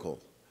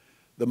miracle,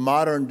 the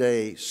modern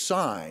day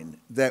sign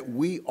that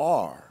we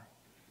are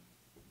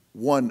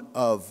one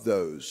of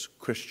those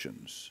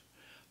Christians.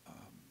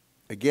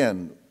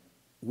 Again,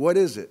 what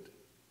is it?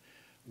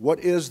 What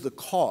is the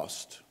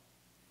cost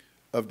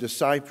of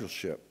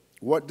discipleship?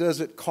 What does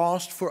it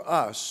cost for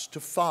us to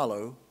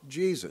follow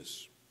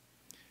Jesus?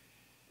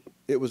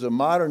 It was a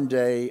modern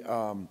day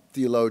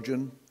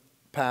theologian,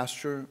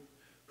 pastor,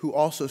 who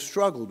also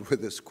struggled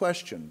with this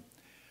question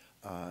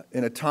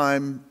in a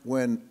time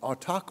when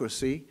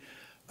autocracy,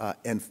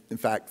 and in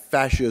fact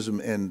fascism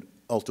and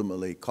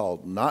ultimately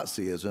called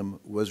Nazism,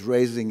 was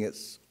raising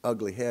its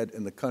ugly head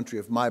in the country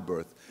of my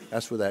birth.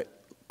 That's where that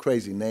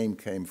crazy name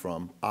came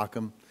from,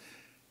 Achim.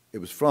 It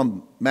was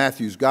from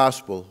Matthew's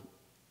gospel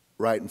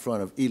right in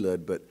front of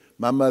Elud, but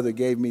my mother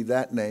gave me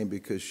that name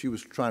because she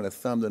was trying to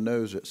thumb the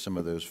nose at some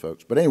of those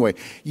folks. But anyway,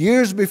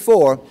 years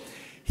before,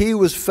 he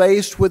was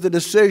faced with the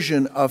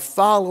decision of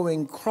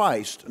following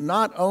Christ,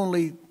 not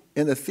only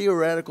in the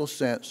theoretical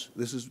sense,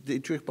 this is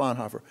Dietrich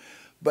Bonhoeffer,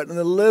 but in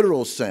the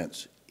literal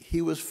sense.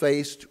 he was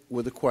faced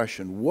with a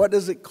question. What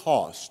does it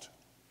cost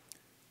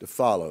to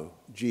follow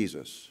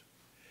Jesus?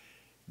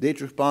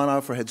 Dietrich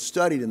Bonhoeffer had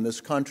studied in this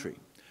country,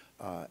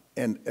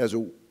 and as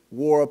a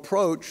war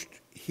approached,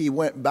 he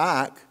went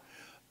back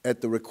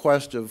at the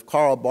request of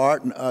Karl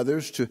Barth and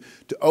others to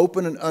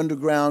open an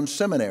underground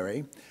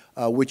seminary,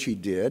 which he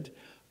did.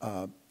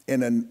 And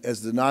then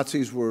as the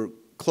Nazis were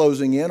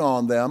closing in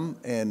on them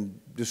and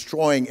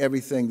destroying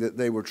everything that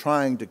they were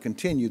trying to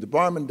continue, the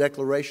Barmen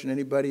Declaration,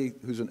 anybody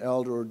who's an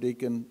elder or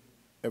deacon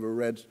ever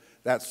read?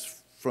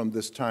 That's from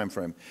this time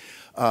frame.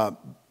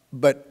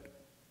 But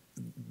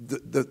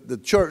the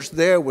church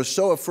there was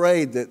so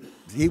afraid that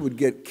he would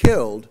get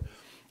killed,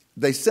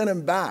 they sent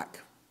him back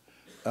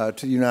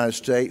to the United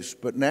States.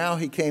 But now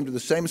he came to the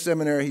same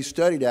seminary he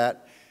studied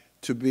at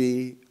to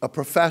be a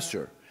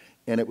professor.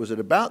 And it was at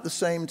about the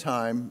same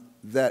time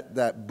that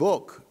that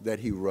book that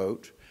he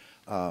wrote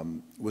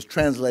was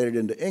translated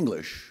into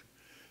English.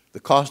 The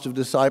Cost of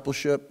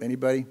Discipleship.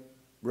 Anybody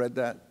read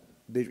that?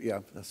 Yeah,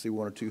 I see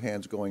one or two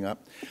hands going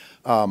up.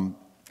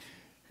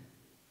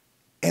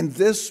 And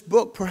this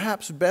book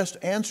perhaps best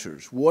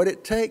answers what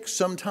it takes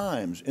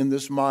sometimes in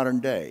this modern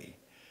day.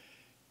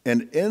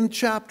 And in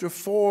chapter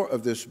 4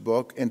 of this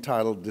book,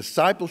 entitled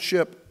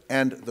Discipleship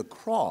and the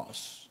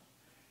Cross,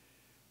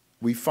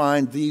 we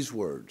find these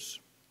words.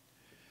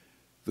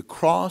 The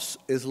cross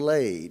is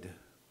laid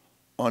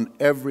on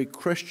every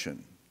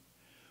Christian.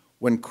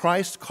 When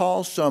Christ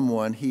calls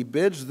someone, he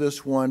bids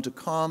this one to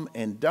come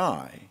and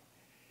die.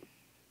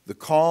 The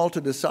call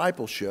to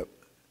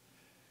discipleship,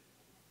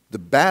 the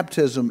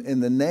baptism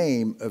in the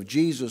name of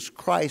Jesus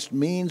Christ,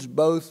 means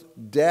both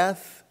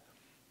death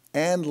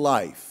and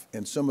life.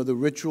 And some of the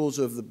rituals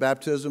of the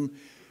baptism,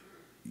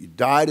 you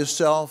die to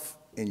self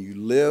and you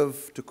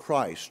live to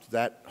Christ.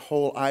 That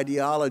whole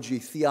ideology,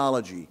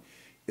 theology,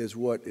 is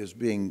what is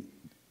being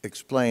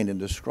explained and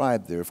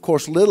described there. Of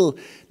course, little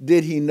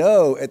did he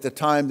know at the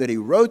time that he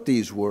wrote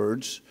these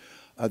words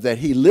that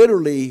he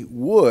literally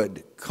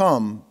would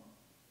come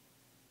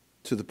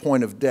to the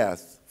point of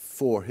death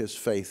for his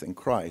faith in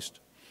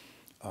Christ.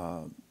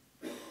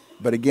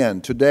 But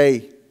again,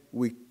 today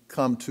we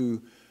come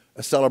to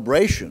a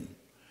celebration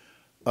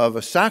of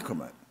a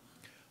sacrament,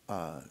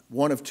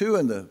 one of two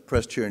in the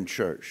Presbyterian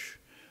Church.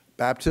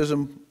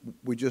 Baptism,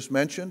 we just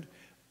mentioned,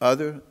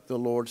 other, the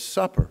Lord's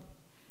Supper.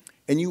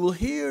 And you will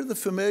hear the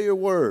familiar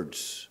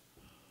words.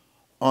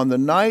 On the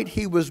night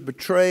he was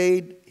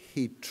betrayed,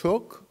 he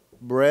took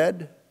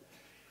bread,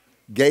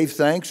 gave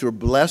thanks or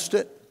blessed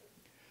it,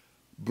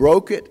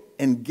 broke it,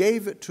 and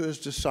gave it to his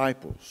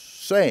disciples,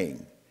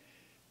 saying,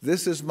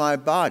 "This is my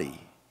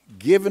body,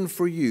 given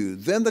for you."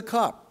 Then the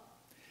cup.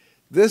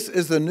 "This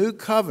is the new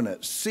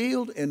covenant,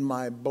 sealed in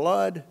my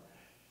blood,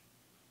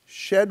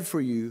 shed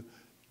for you.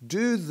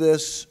 Do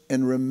this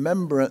in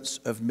remembrance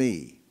of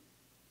me."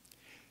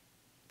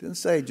 Didn't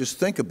say just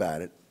think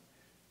about it.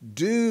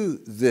 Do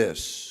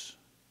this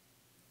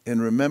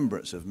in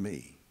remembrance of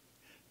me.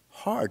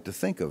 Hard to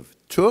think of.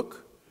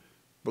 Took,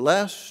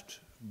 blessed,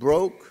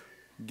 broke,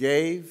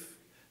 gave.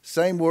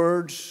 Same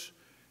words.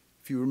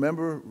 If you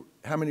remember,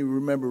 how many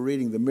remember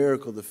reading the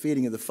miracle, the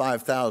feeding of the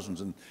 5,000s?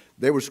 And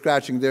they were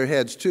scratching their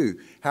heads too.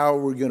 How are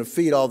we going to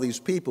feed all these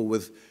people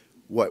with,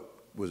 what,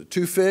 was it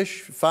 2 fish,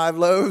 5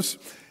 loaves?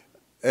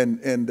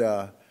 And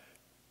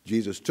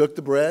Jesus took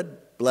the bread,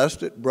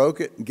 blessed it,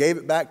 broke it, and gave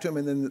it back to them,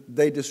 and then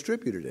they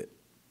distributed it.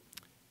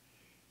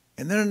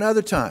 And then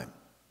another time,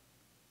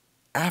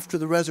 after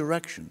the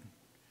resurrection,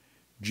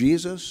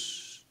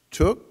 Jesus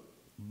took,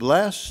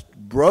 blessed,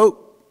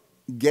 broke,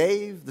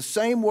 gave, the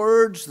same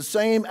words, the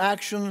same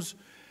actions,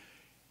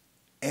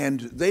 and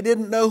they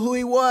didn't know who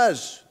he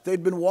was.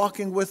 They'd been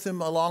walking with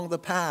him along the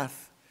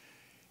path,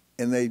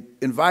 and they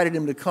invited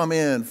him to come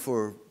in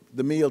for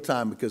the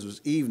mealtime because it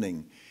was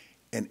evening.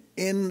 And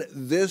in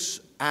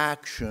this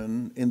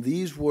action, in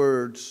these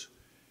words,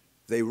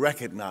 they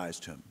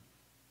recognized him.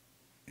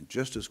 And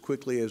just as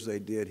quickly as they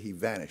did, he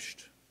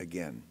vanished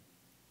again.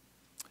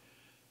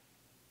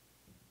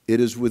 It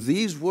is with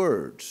these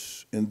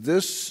words, in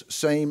this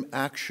same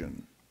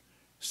action,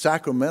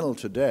 sacramental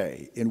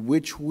today, in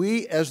which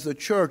we as the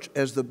church,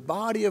 as the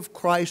body of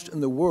Christ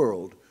in the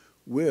world,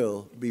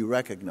 will be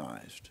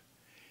recognized.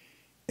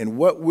 And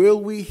what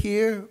will we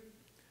hear?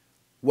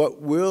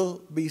 What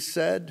will be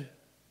said?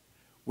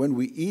 When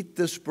we eat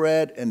this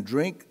bread and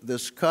drink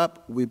this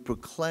cup, we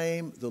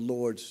proclaim the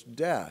Lord's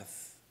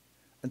death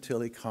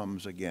until he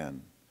comes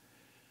again.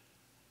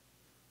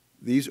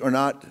 These are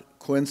not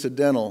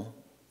coincidental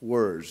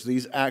words.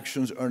 These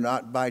actions are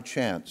not by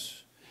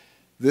chance.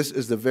 This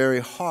is the very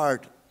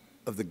heart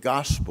of the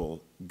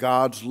gospel,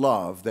 God's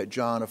love that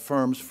John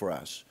affirms for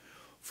us.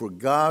 For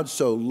God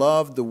so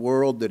loved the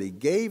world that he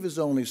gave his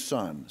only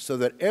Son, so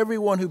that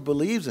everyone who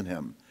believes in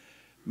him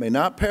may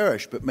not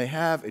perish, but may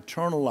have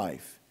eternal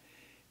life.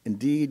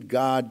 Indeed,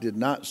 God did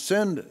not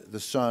send the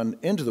Son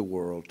into the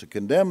world to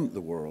condemn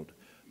the world,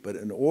 but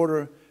in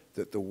order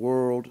that the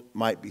world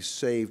might be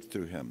saved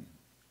through him.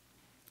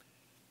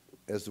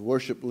 As the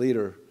worship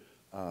leader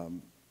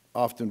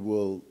often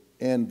will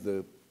end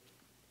the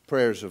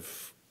prayers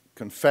of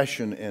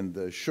confession and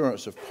the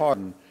assurance of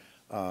pardon,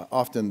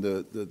 often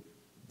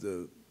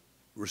the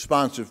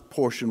responsive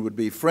portion would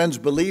be, friends,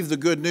 believe the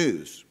good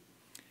news.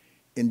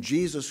 In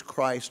Jesus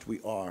Christ we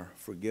are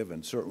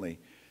forgiven. Certainly,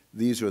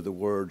 these are the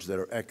words that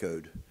are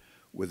echoed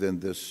within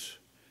this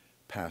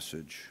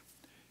passage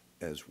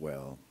as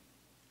well.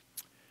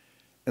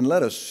 And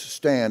let us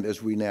stand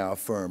as we now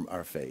affirm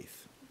our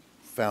faith,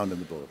 found in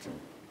the bulletin.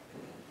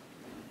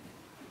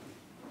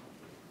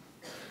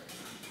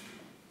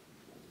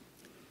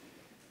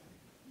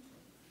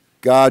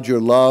 God, your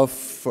love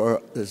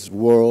for this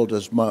world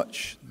is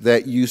much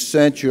that you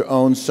sent your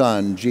own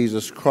Son,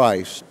 Jesus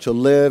Christ, to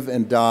live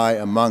and die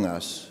among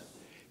us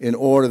in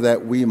order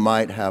that we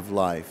might have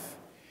life.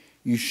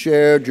 You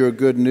shared your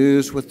good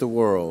news with the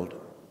world,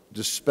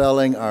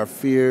 dispelling our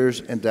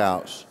fears and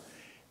doubts,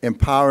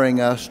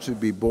 empowering us to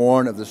be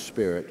born of the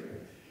Spirit,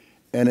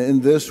 and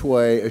in this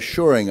way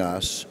assuring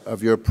us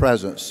of your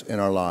presence in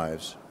our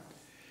lives.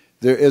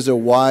 There is a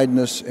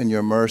wideness in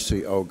your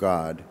mercy, O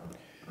God.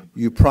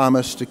 You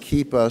promise to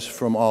keep us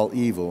from all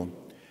evil.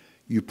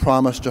 You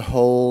promise to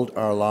hold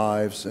our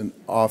lives and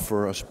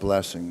offer us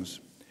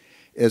blessings.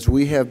 As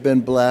we have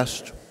been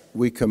blessed,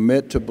 we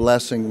commit to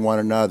blessing one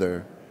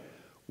another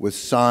with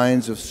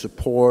signs of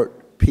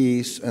support,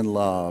 peace, and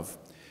love.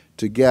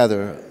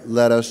 Together,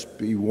 let us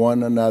be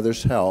one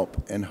another's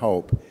help and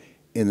hope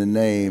in the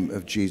name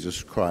of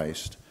Jesus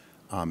Christ.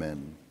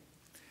 Amen.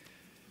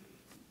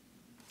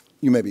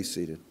 You may be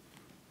seated.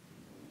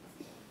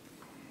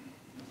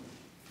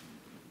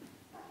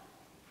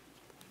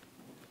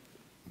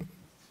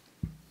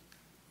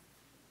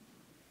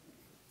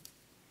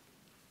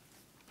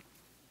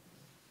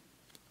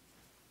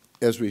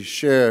 As we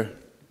share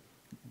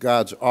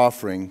God's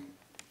offering,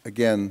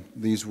 again,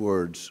 these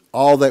words,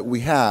 all that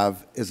we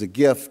have is a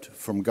gift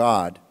from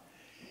God.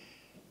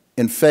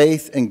 In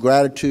faith and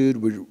gratitude,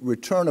 we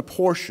return a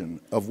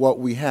portion of what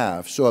we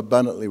have so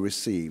abundantly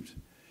received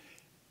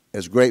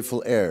as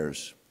grateful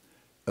heirs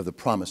of the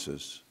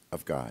promises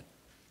of God.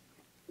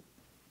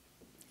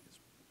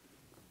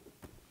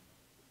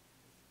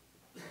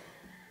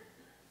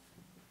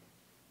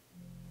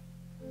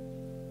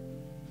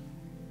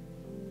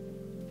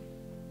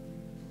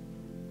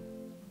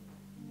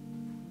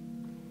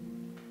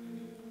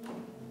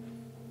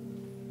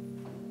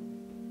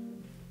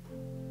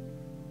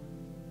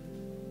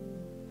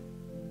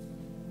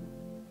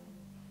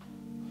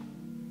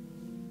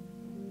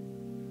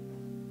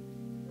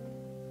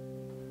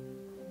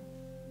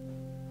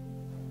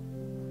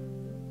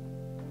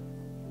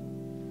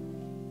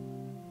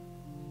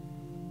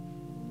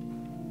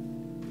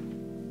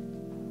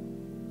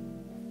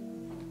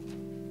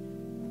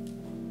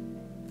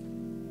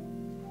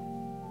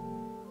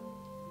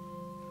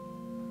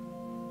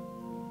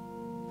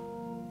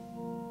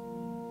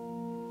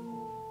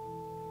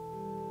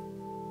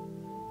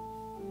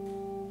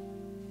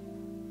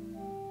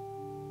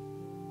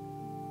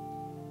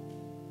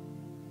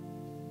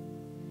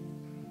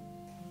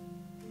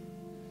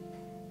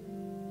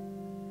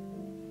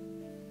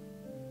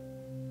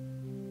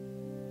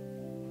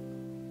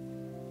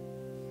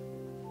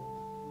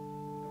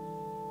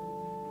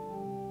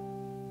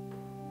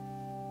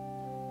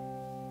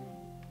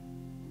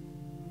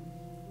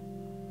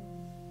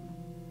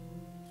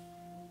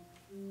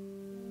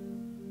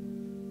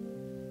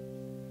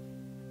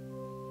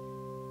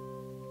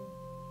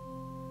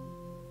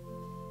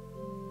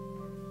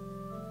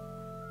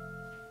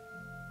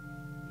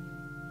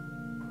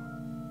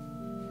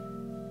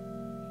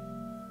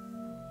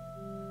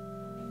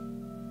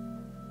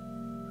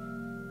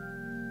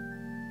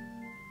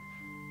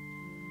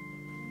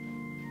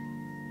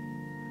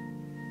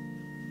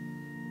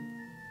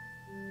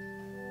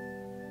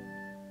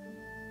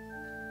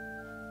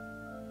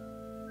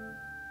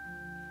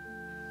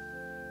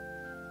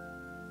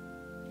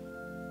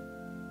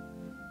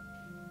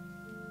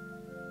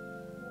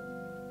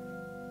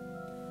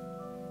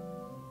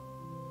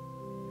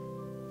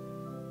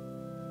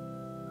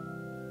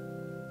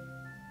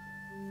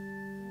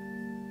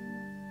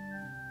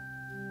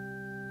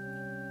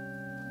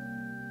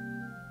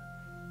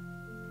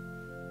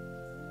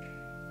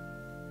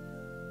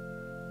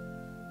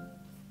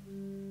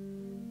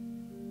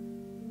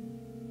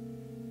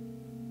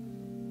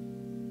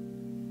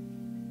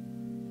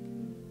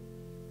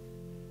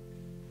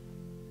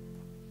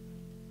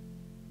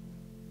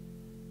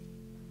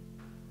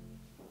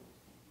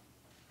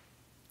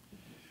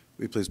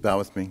 Will you please bow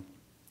with me?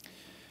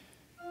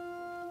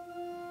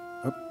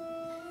 Oh.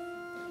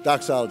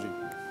 Doxology.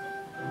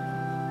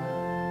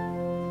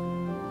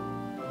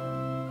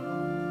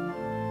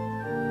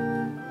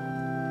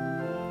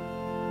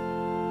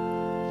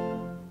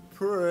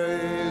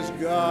 Praise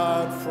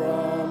God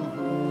from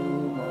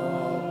whom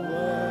all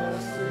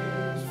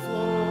blessings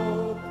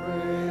flow.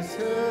 Praise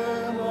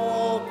Him,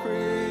 all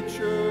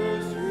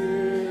creatures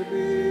here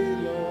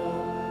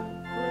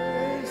below.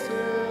 Praise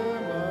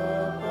Him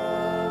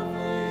above,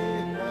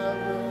 ye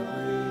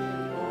heavenly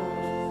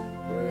hosts.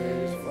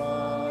 Praise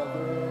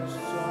Father,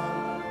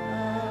 Son,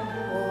 and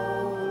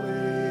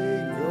Holy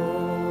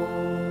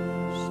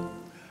Ghost.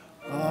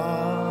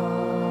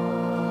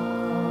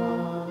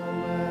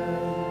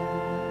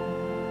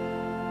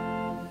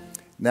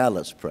 Now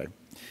let's pray.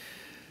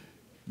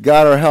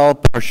 God, our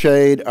help, our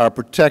shade, our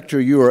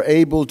protector, you are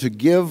able to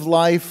give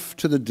life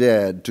to the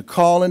dead, to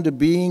call into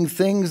being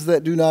things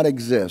that do not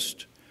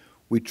exist.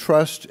 We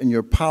trust in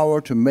your power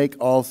to make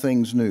all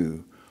things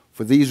new.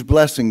 For these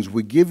blessings,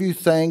 we give you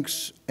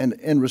thanks, and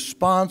in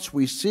response,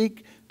 we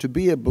seek to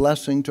be a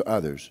blessing to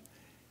others.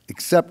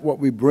 Accept what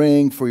we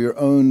bring for your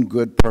own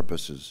good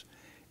purposes.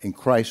 In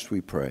Christ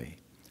we pray.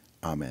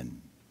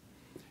 Amen.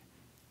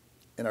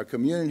 And our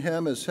communion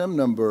hymn is hymn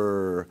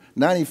number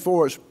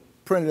 94. It's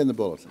printed in the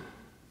bulletin.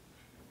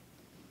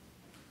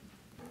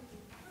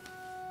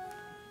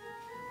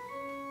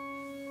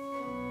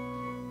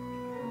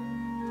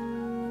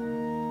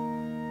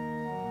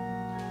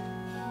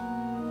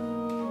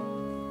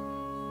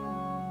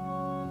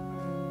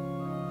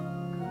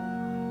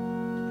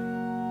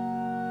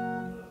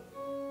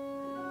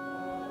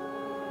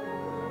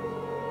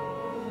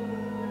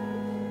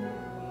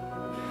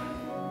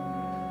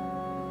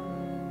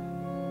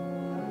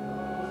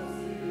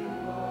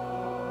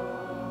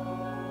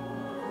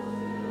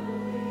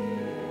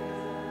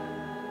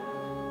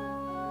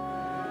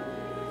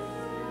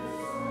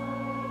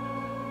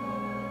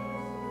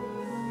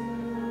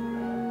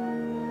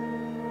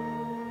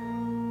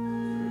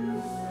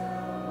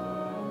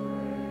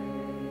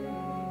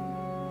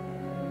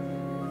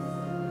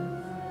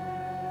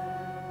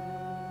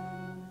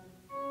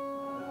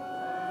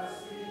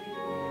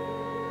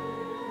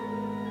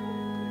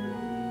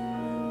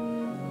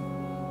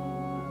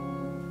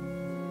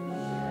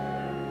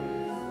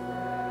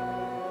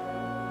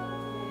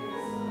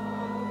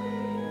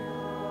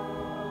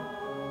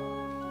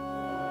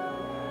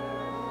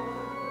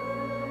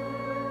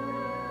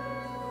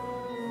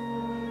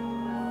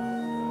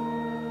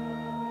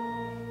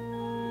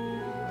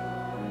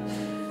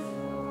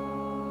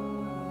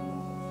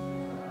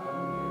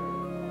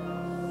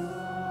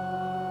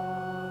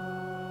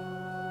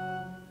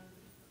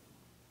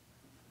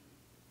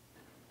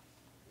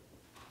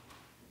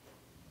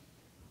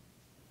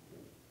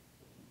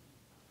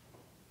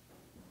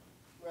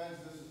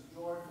 Friends, this is a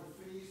joyful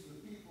feast. The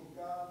people of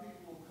God,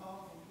 people will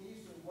come from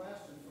east and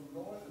west and from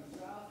north and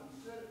south and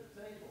sit at the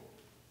table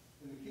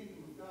in the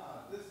kingdom of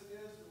God. This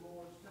is the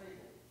Lord's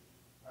table.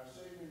 Our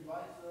Savior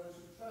invites those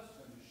who trust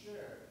him to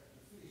share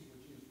the feast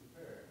which he has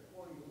prepared.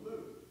 According to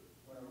Luke,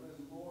 when our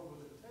risen Lord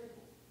was at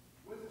table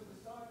with his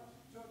disciples,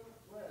 he took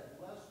bread,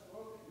 blessed,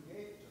 broke it, and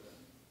gave it to them.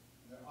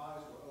 And their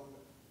eyes were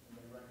opened,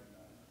 and they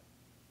recognized him.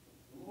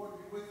 The Lord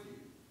be with you.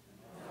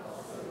 And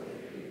also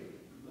with you.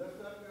 Lift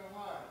up your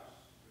hearts.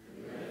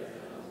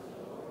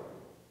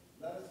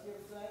 Let us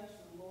give thanks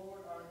to the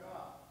Lord our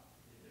God.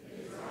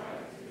 It is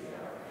right to give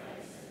our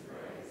thanks and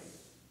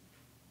praise.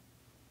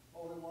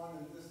 Holy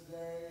One, in this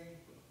day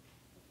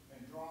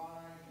and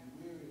dry and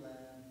weary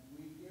land,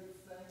 we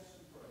give thanks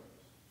and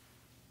praise.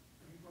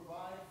 You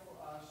provide for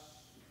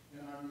us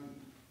in our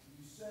need.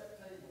 You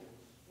set tables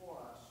for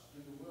us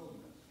in the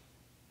wilderness.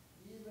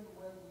 Even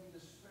when we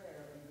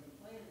despair and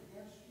complain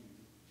against you,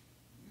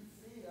 you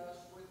feed us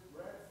with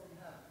bread from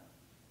heaven.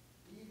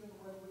 Even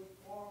when we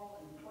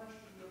quarrel and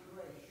question your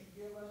grace, you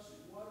give us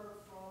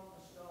water from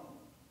a stone.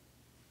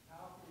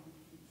 How can we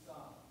keep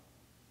silent?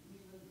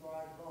 Even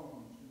dry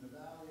bones in the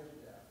valley of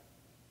death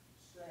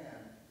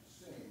stand to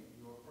sing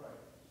your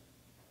praise.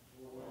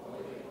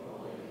 Holy,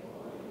 holy,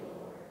 holy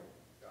Lord,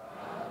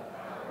 God of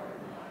power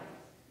and might,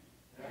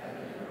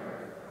 heaven and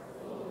earth are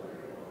full of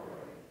your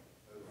glory.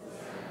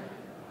 Hosanna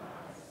in the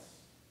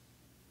highest.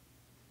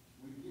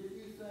 We give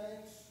you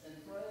thanks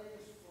and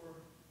praise for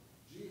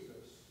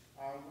Jesus,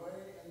 our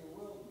way in the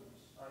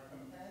wilderness, our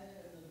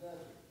companion in the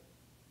desert.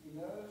 He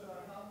knows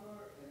our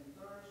hunger and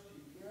thirst.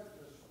 He gives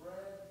us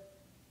bread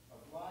of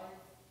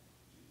life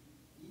to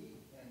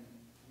eat and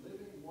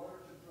living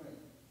water to drink.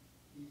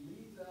 He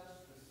leads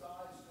us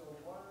beside still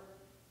water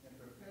and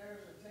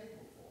prepares a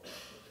table for us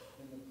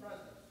in the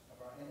presence of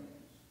our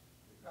enemies.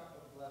 The cup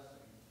of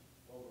blessing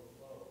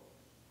overflows.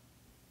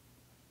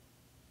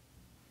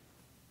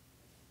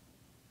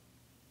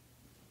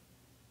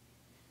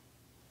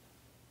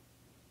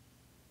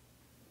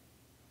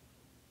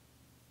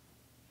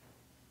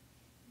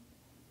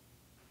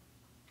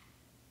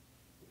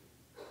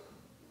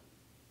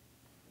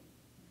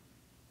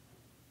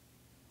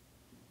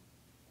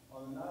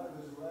 On the night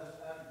of his